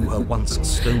breaking through her once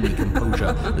stony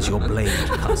composure as your blade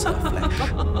cuts her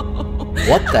flesh.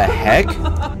 What the heck?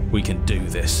 We can do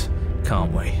this,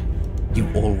 can't we?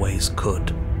 You always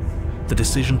could. The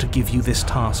decision to give you this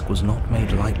task was not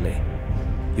made lightly.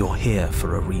 You're here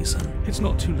for a reason. It's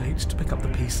not too late to pick up the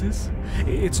pieces.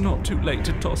 It's not too late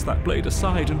to toss that blade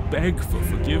aside and beg for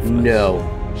forgiveness.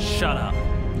 No. Shut up.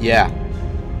 Yeah.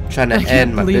 Trying to I end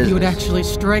can't my believe business. you would actually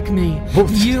strike me.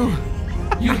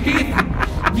 You heathen!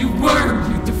 You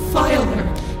worm! You defiler!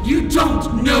 You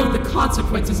don't know the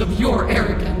consequences of your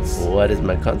arrogance! What is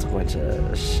my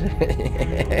consequences?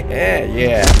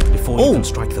 Yeah. Before you can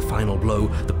strike the final blow,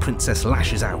 the princess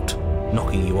lashes out,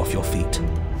 knocking you off your feet.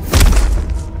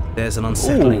 There's an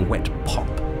unsettling wet pop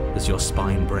as your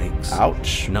spine breaks.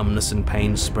 Ouch. Numbness and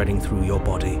pain spreading through your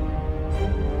body.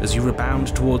 As you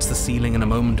rebound towards the ceiling in a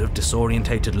moment of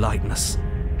disorientated lightness,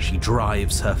 she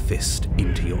drives her fist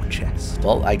into your chest.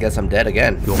 Well, I guess I'm dead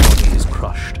again. Your body is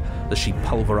crushed as she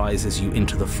pulverizes you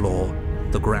into the floor,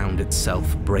 the ground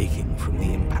itself breaking from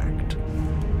the impact.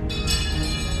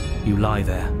 You lie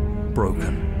there,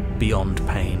 broken, beyond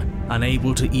pain,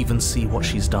 unable to even see what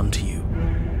she's done to you.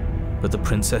 But the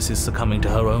princess is succumbing to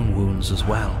her own wounds as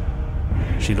well.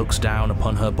 She looks down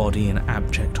upon her body in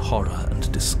abject horror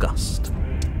and disgust.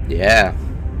 Yeah.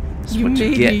 You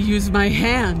made me use my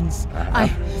hands.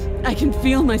 I can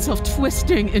feel myself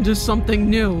twisting into something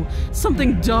new,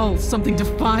 something dull, something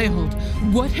defiled.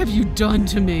 What have you done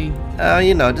to me?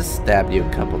 You know, just stabbed you a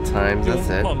couple times, that's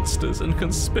You're it. monsters and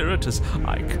conspirators.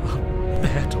 I can't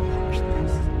bear to watch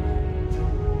this.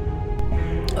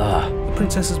 The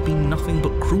princess has been nothing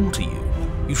but cruel to you.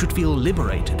 You should feel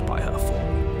liberated by her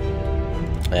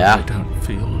fall. I Yeah. don't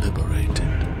feel liberated.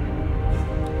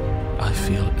 I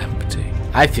feel empty.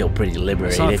 I feel pretty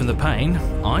liberated. Aside from the pain,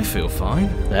 I feel fine.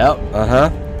 Yep,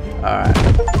 Alright.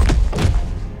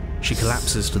 She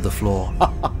collapses to the floor.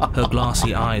 Her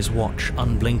glassy eyes watch,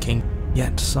 unblinking,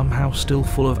 yet somehow still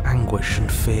full of anguish and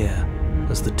fear,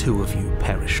 as the two of you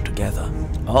perish together.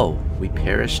 Oh, we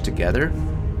perished together?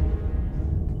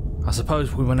 I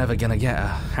suppose we were never gonna get a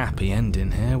happy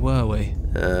ending here, were we?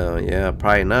 Oh, yeah,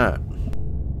 probably not.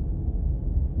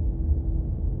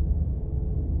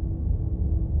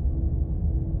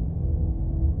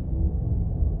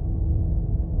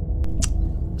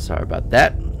 Sorry about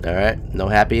that. Alright, no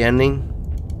happy ending.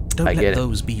 Don't I let get it.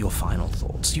 those be your final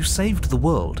thoughts. You saved the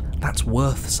world. That's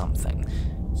worth something.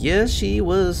 Yeah, she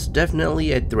was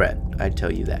definitely a threat, I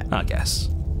tell you that. I guess.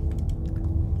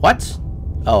 What?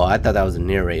 Oh, I thought that was a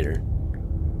narrator.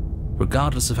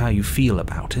 Regardless of how you feel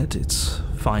about it, it's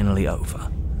finally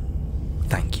over.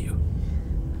 Thank you.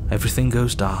 Everything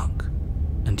goes dark,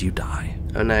 and you die.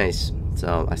 Oh, nice.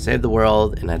 So, I saved the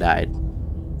world, and I died.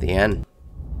 The end.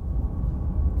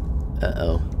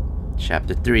 Uh-oh.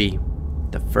 Chapter 3.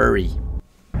 The Furry.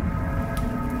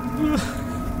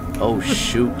 Oh,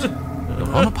 shoot.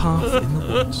 You're on a path in the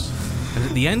woods, and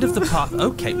at the end of the path...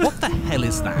 Okay, what the hell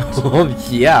is that? Oh,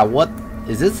 yeah, what?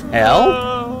 Is this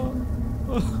hell?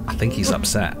 I think he's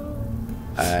upset.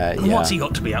 And Yeah. what's he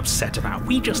got to be upset about?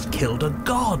 We just killed a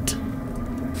god.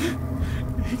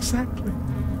 Exactly.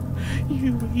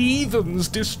 You heathens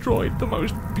destroyed the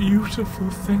most beautiful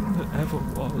thing that ever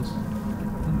was,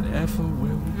 and ever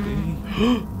will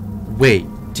be. Wait,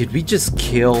 did we just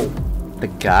kill the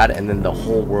god and then the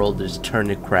whole world just turned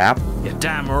to crap? You're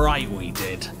damn right we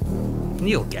did.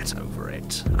 You'll get over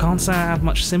it. Can't say I have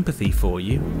much sympathy for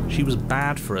you. She was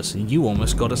bad for us and you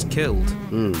almost got us killed.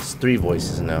 It's 3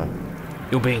 voices now.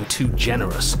 You're being too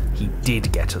generous. He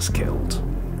did get us killed.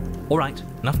 Alright,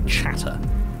 enough chatter.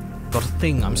 Got a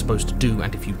thing I'm supposed to do,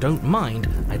 and if you don't mind,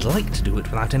 I'd like to do it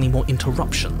without any more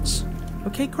interruptions.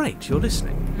 Okay, great, you're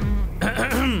listening.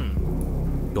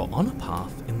 You're on a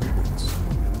path in the woods,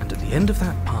 and at the end of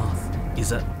that path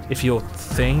is a... If your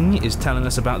thing is telling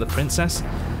us about the princess,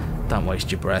 don't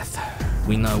waste your breath.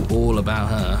 We know all about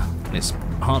her. It's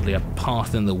hardly a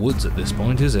path in the woods at this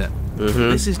point, is it?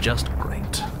 This is just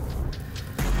great.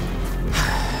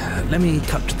 Let me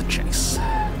cut to the chase.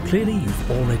 Clearly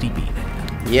you've already been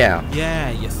here. Yeah. Yeah,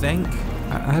 you think?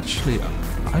 Actually,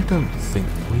 I don't think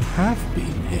we have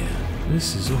been here.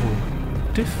 This is all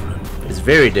different. It's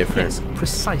very different. Yes,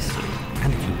 precisely.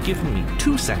 And if you'd given me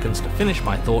 2 seconds to finish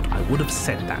my thought, I would have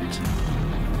said that.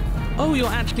 Oh, you're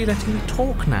actually letting me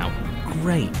talk now.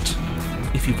 Great.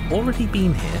 If you've already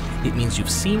been here, it means you've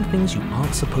seen things you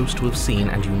aren't supposed to have seen,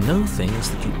 and you know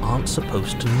things that you aren't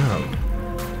supposed to know.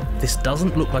 This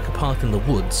doesn't look like a path in the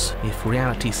woods if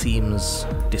reality seems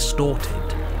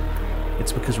distorted.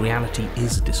 It's because reality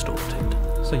is distorted.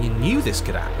 So you knew this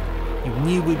could happen. You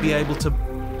knew we'd be able to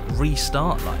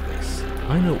restart like this.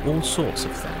 I know all sorts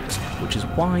of things, which is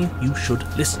why you should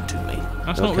listen to me.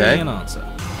 That's not Okay. really an answer.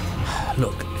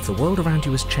 Look, if the world around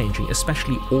you is changing,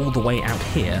 especially all the way out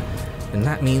here, then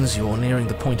that means you're nearing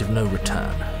the point of no return.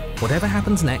 Whatever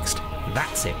happens next,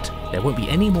 that's it. There won't be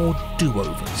any more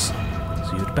do-overs. So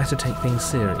so you'd better take things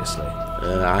seriously.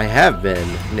 I have been,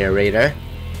 narrator.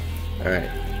 Alright.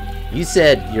 You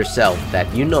said yourself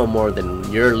that you know more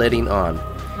than you're letting on.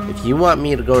 If you want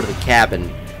me to go to the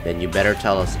cabin, then you better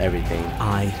tell us everything.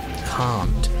 I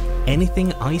can't.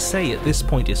 Anything I say at this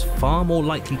point is far more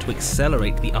likely to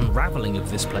accelerate the unraveling of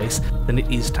this place than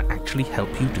it is to actually help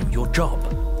you do your job.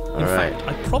 In fact,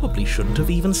 I probably shouldn't have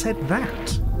even said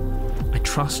that. I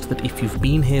trust that if you've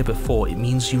been here before, it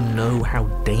means you know how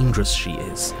dangerous she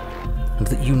is, and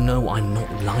that you know I'm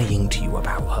not lying to you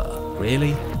about her.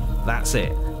 Really? That's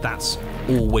it. That's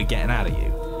all we're getting out of you.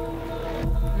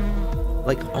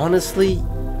 Like, honestly,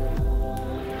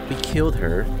 we killed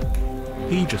her.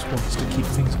 He just wants to keep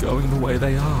things going the way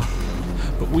they are.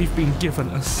 But we've been given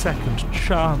a second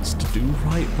chance to do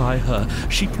right by her.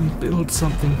 She can build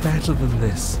something better than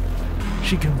this.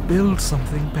 She can build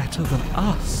something better than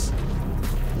us.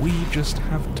 We just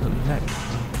have to let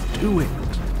her do it.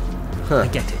 I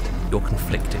get it. You're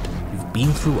conflicted. You've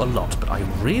been through a lot, but I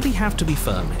really have to be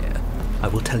firm here. I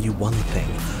will tell you one thing,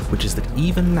 which is that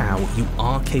even now you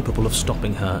are capable of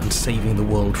stopping her and saving the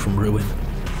world from ruin.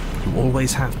 You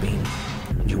always have been,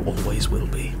 and you always will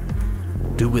be.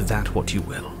 Do with that what you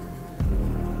will.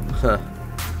 Huh.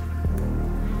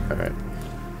 Alright.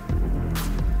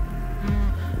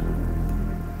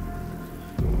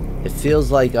 It feels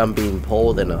like I'm being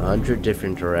pulled in 100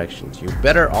 different directions. You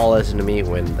better all listen to me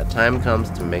when the time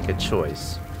comes to make a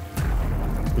choice.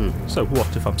 So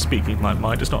what if I'm speaking my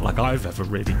mind? It's not like I've ever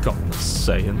really gotten a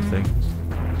say in things.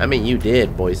 I mean, you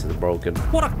did, voice of the broken.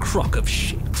 What a crock of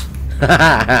shit.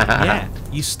 Yeah,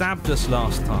 you stabbed us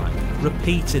last time.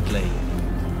 Repeatedly.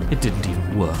 It didn't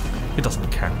even work. It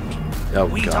doesn't count. Oh,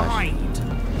 We gosh. died.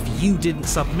 If you didn't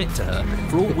submit to her,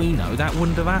 for all we know, that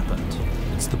wouldn't have happened.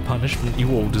 It's the punishment you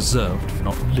all deserved for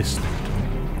not listening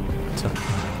to me.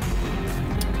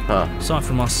 Aside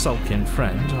from our sulking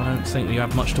friend, I don't think you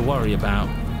have much to worry about.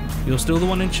 You're still the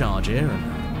one in charge here,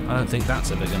 and I don't think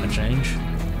that's ever going to change.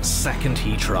 The second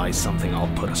he tries something,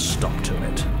 I'll put a stop to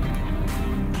it.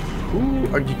 Who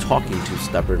are you talking to,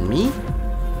 stubborn? Me?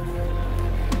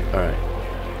 Alright.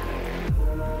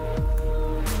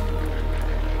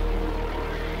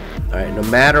 Alright, no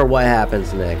matter what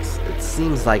happens next, it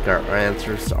seems like our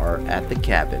answers are at the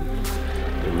cabin.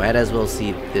 We might as well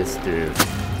see this through.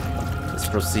 Let's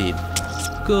proceed.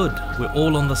 Good, we're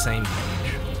all on the same page.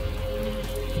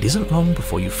 It isn't long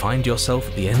before you find yourself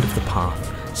at the end of the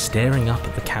path, staring up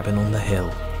at the cabin on the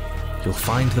hill. You'll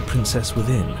find the princess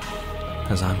within,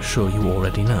 as I'm sure you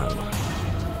already know.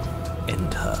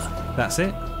 End her. That's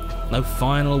it? No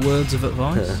final words of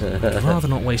advice? I'd rather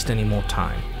not waste any more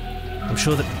time. I'm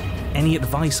sure that any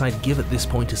advice I'd give at this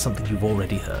point is something you've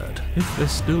already heard. If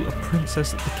there's still a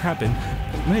princess at the cabin,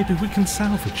 maybe we can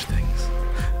salvage things.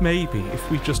 Maybe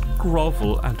if we just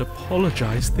grovel and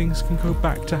apologize, things can go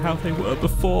back to how they were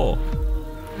before.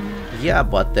 Yeah,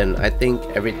 but then I think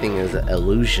everything is an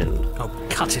illusion. Oh,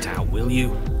 cut it out, will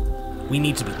you? We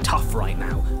need to be tough right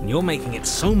now, and you're making it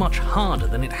so much harder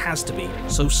than it has to be,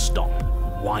 so stop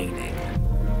whining.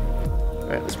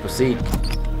 Alright, let's proceed.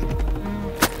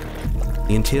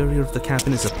 The interior of the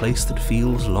cabin is a place that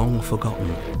feels long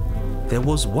forgotten. There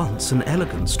was once an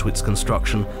elegance to its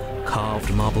construction,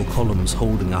 carved marble columns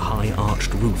holding a high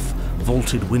arched roof,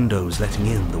 vaulted windows letting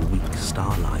in the weak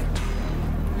starlight.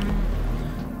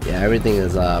 Yeah, everything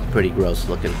is pretty gross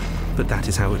looking. But that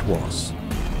is how it was.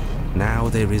 Now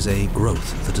there is a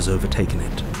growth that has overtaken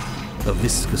it. A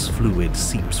viscous fluid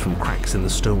seeps from cracks in the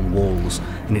stone walls,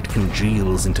 and it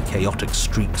congeals into chaotic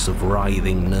streaks of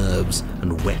writhing nerves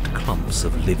and wet clumps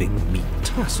of living meat.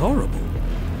 That's horrible.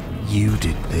 You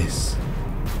did this.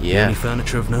 The Yeah. only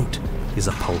furniture of note is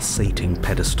a pulsating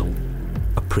pedestal,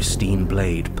 a pristine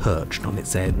blade perched on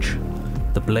its edge.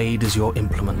 The blade is your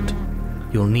implement.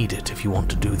 You'll need it if you want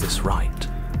to do this right.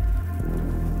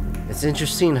 It's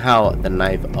interesting how the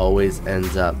knife always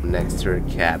ends up next to her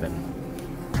cabin.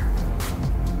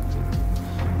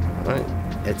 Alright,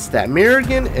 it's that mirror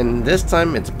again, and this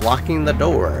time it's blocking the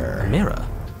door. Mirror?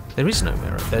 There is no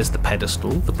mirror. There's the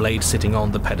pedestal, the blade sitting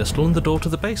on the pedestal, and the door to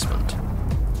the basement.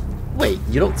 Wait,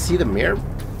 you don't see the mirror?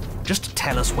 Just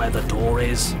tell us where the door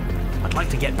is. I'd like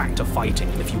to get back to fighting,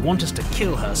 and if you want us to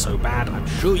kill her so bad, I'm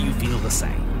sure you feel the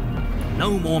same.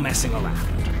 No more messing around.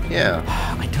 Yeah.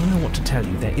 I don't know what to tell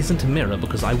you. There isn't a mirror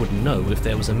because I would know if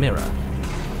there was a mirror.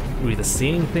 You're either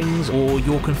seeing things or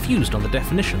you're confused on the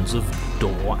definitions of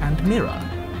door and mirror.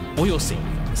 Or you're seeing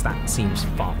things. That seems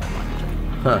far more likely.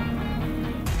 Huh.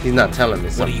 He's not telling me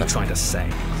What something. are you trying to say,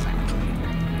 exactly?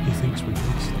 He thinks we've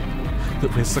lost it,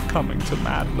 that we're succumbing to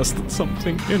madness, that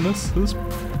something in us has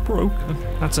broken.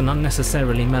 That's an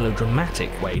unnecessarily melodramatic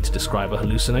way to describe a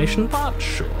hallucination, but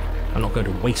sure. I'm not going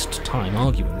to waste time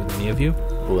arguing with any of you.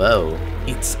 Whoa.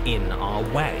 It's in our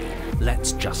way.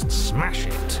 Let's just smash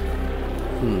it.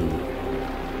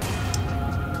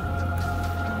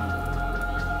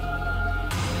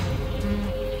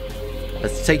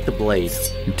 Let's take the blade.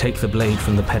 You take the blade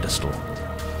from the pedestal.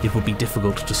 It will be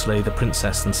difficult to slay the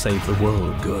princess and save the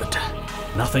world. Good.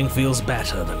 Nothing feels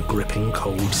better than gripping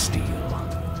cold steel.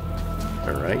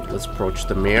 Alright, let's approach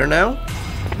the mirror now.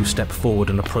 You step forward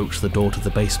and approach the door to the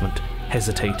basement,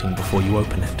 hesitating before you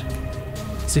open it.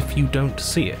 As if you don't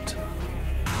see it.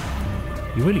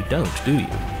 You really don't, do you?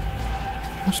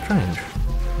 How strange.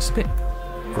 It's a bit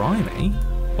grimy.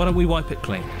 Why don't we wipe it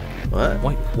clean? What?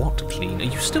 Wipe what clean? Are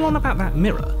you still on about that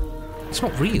mirror? It's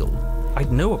not real.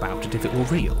 I'd know about it if it were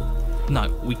real. No,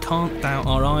 we can't doubt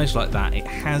our eyes like that. It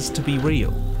has to be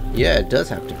real. Yeah, it does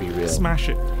have to be real. Smash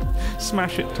it.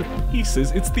 Smash it to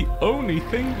pieces. It's the only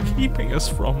thing keeping us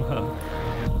from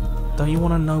her. Don't you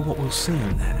want to know what we'll see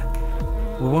in there?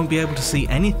 We won't be able to see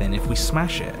anything if we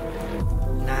smash it.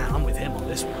 Nah, I'm with him on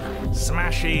this one.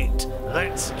 Smash it.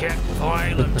 Let's get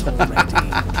violent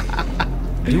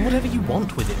already. Do whatever you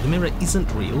want with it. The mirror isn't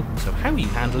real, so how you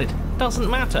handle it doesn't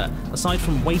matter, aside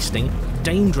from wasting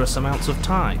dangerous amounts of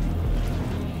time.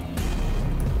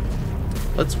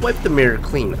 Let's wipe the mirror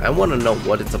clean. I want to know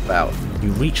what it's about.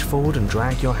 You reach forward and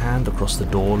drag your hand across the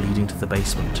door leading to the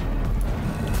basement.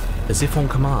 As if on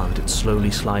command, it slowly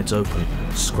slides open,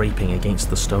 scraping against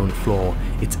the stone floor,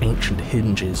 its ancient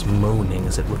hinges moaning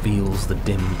as it reveals the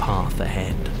dim path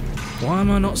ahead. Why am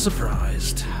I not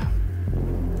surprised?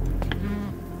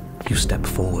 You step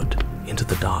forward into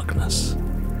the darkness.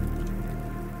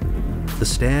 The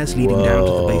stairs leading down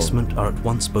to the basement are at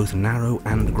once both narrow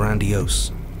and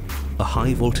grandiose. A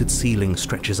high-vaulted ceiling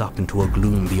stretches up into a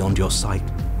gloom beyond your sight,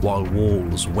 while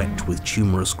walls wet with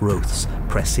tumorous growths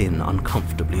press in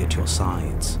uncomfortably at your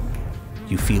sides.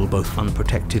 You feel both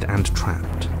unprotected and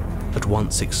trapped, at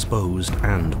once exposed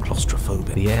and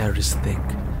claustrophobic. The air is thick,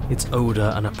 its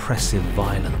odour an oppressive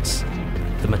violence,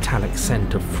 the metallic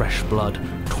scent of fresh blood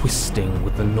twisting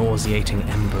with the nauseating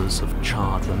embers of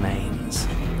charred remains.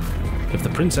 If the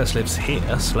princess lives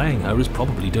here, slaying her is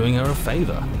probably doing her a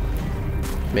favour.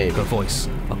 Maybe. Her voice,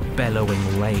 a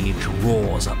bellowing rage,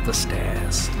 roars up the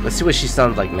stairs. Let's see what she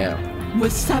sounds like now.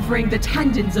 Was severing the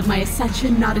tendons of my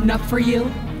ascension not enough for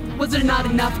you? Was it not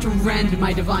enough to rend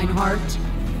my divine heart?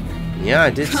 Yeah, I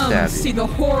did Come stab see you. the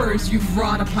horrors you've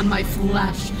wrought upon my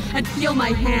flesh, and feel my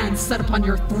hands set upon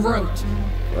your throat.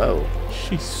 Whoa.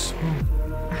 She's so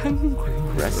angry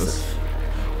with us. Aggressive.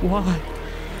 Why?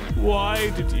 Why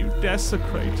did you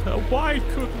desecrate her? Why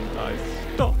couldn't I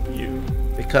stop you?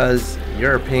 Because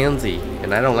you're a pansy,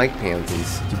 and I don't like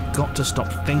pansies. You've got to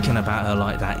stop thinking about her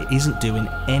like that. It isn't doing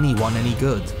anyone any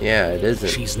good. Yeah, it isn't.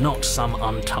 She's not some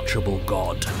untouchable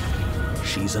god.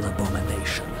 She's an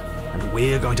abomination. And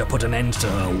we're going to put an end to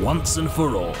her once and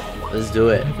for all. Let's do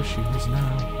it. Whatever she is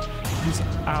now, it is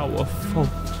our fault.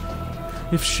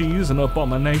 If she's an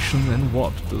abomination, then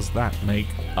what does that make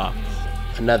us?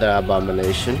 Another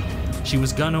abomination. She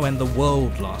was going to end the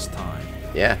world last time.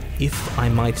 Yeah. If I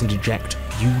might interject,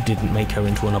 you didn't make her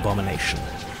into an abomination.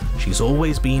 She's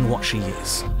always been what she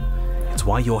is. It's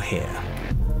why you're here.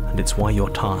 And it's why your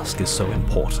task is so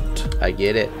important. I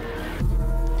get it.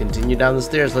 Continue down the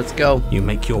stairs. Let's go. You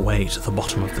make your way to the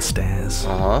bottom of the stairs.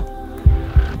 Uh-huh.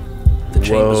 The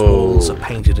chamber's Whoa. walls are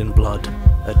painted in blood,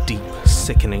 a deep,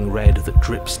 sickening red that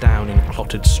drips down in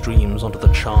clotted streams onto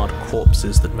the charred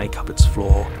corpses that make up its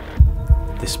floor.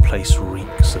 This place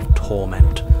reeks of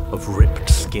torment, of ripped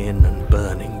skin and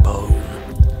burning bone.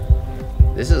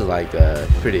 This is like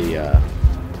pretty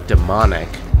demonic.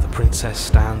 The princess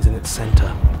stands in its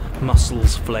center,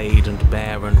 muscles flayed and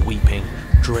bare and weeping,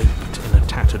 draped in a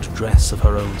tattered dress of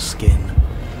her own skin.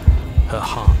 Her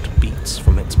heart beats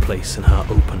from its place in her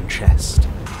open chest.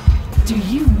 Do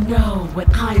you know what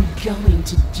I'm going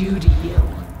to do to you?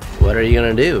 What are you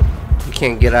gonna do? You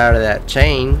can't get out of that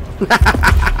chain.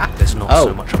 There's not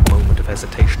so much a moment of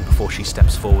hesitation before she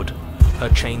steps forward. Her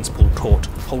chains pull taut,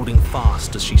 holding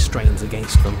fast as she strains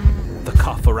against them. The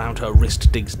cuff around her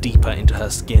wrist digs deeper into her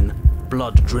skin.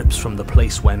 Blood drips from the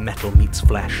place where metal meets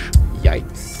flesh.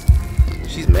 Yikes.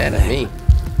 She's mad at me.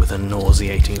 With a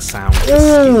nauseating sound, the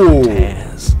skin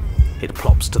tears. It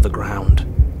plops to the ground,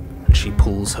 and she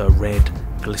pulls her red,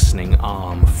 glistening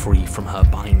arm free from her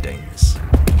bindings.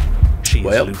 She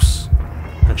is loose,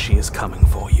 and she is coming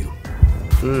for you.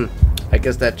 I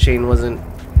guess that chain wasn't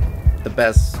the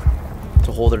best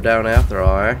to hold her down after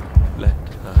all, eh? Let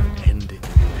her end it.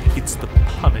 It's the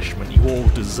punishment you all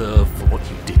deserve for what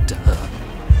you did to her.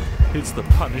 It's the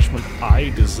punishment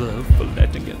I deserve for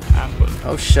letting it happen.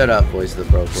 Oh, shut up, Voice of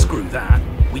the Broken. Screw that.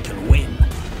 We can win.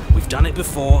 We've done it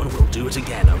before and we'll do it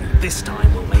again, only this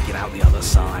time we'll make it out the other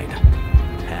side.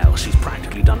 Hell, she's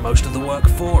practically done most of the work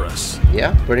for us.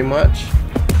 Yeah, pretty much.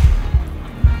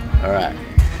 Alright.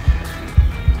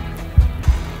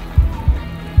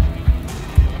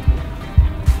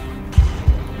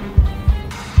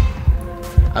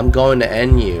 I'm going to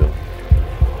end you.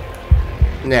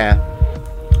 Nah.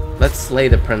 Let's slay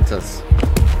the princess.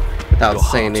 Without Your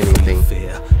saying heart full anything. of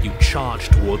fear, you charge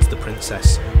towards the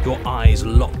princess, your eyes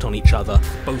locked on each other,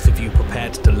 both of you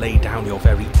prepared to lay down your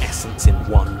very essence in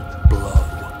one blow.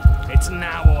 It's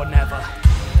now or never.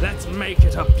 Let's make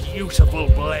it a beautiful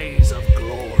blaze of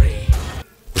glory.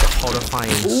 With a horrifying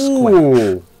squelch,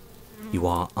 Ooh. you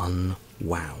are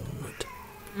unwound.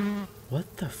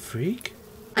 What the freak?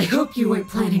 I hope you weren't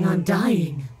planning on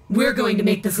dying. We're going to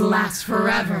make this last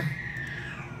forever.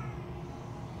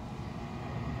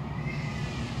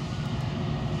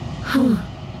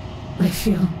 I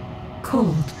feel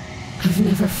cold. I've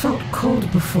never felt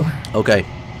cold before. Okay.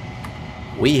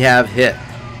 We have hit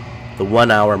the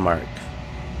 1 hour mark.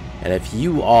 And if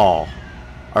you all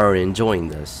are enjoying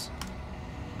this,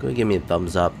 go and give me a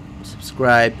thumbs up,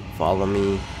 subscribe, follow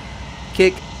me,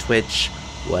 Kick, Twitch,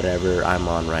 whatever I'm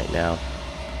on right now.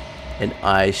 And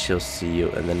I shall see you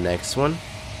in the next one.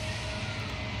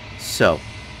 So,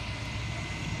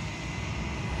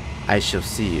 I shall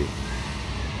see you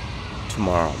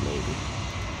tomorrow, maybe.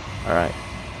 Alright.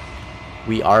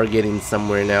 We are getting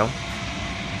somewhere now.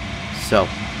 So,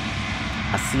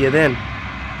 I'll see you then.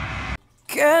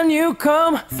 Can you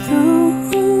come through?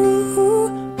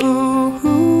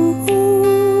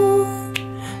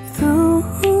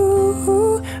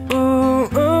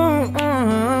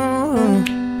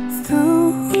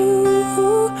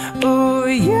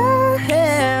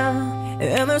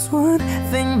 And there's one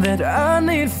thing that I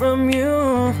need from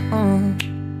you.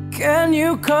 Can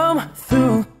you come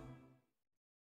through?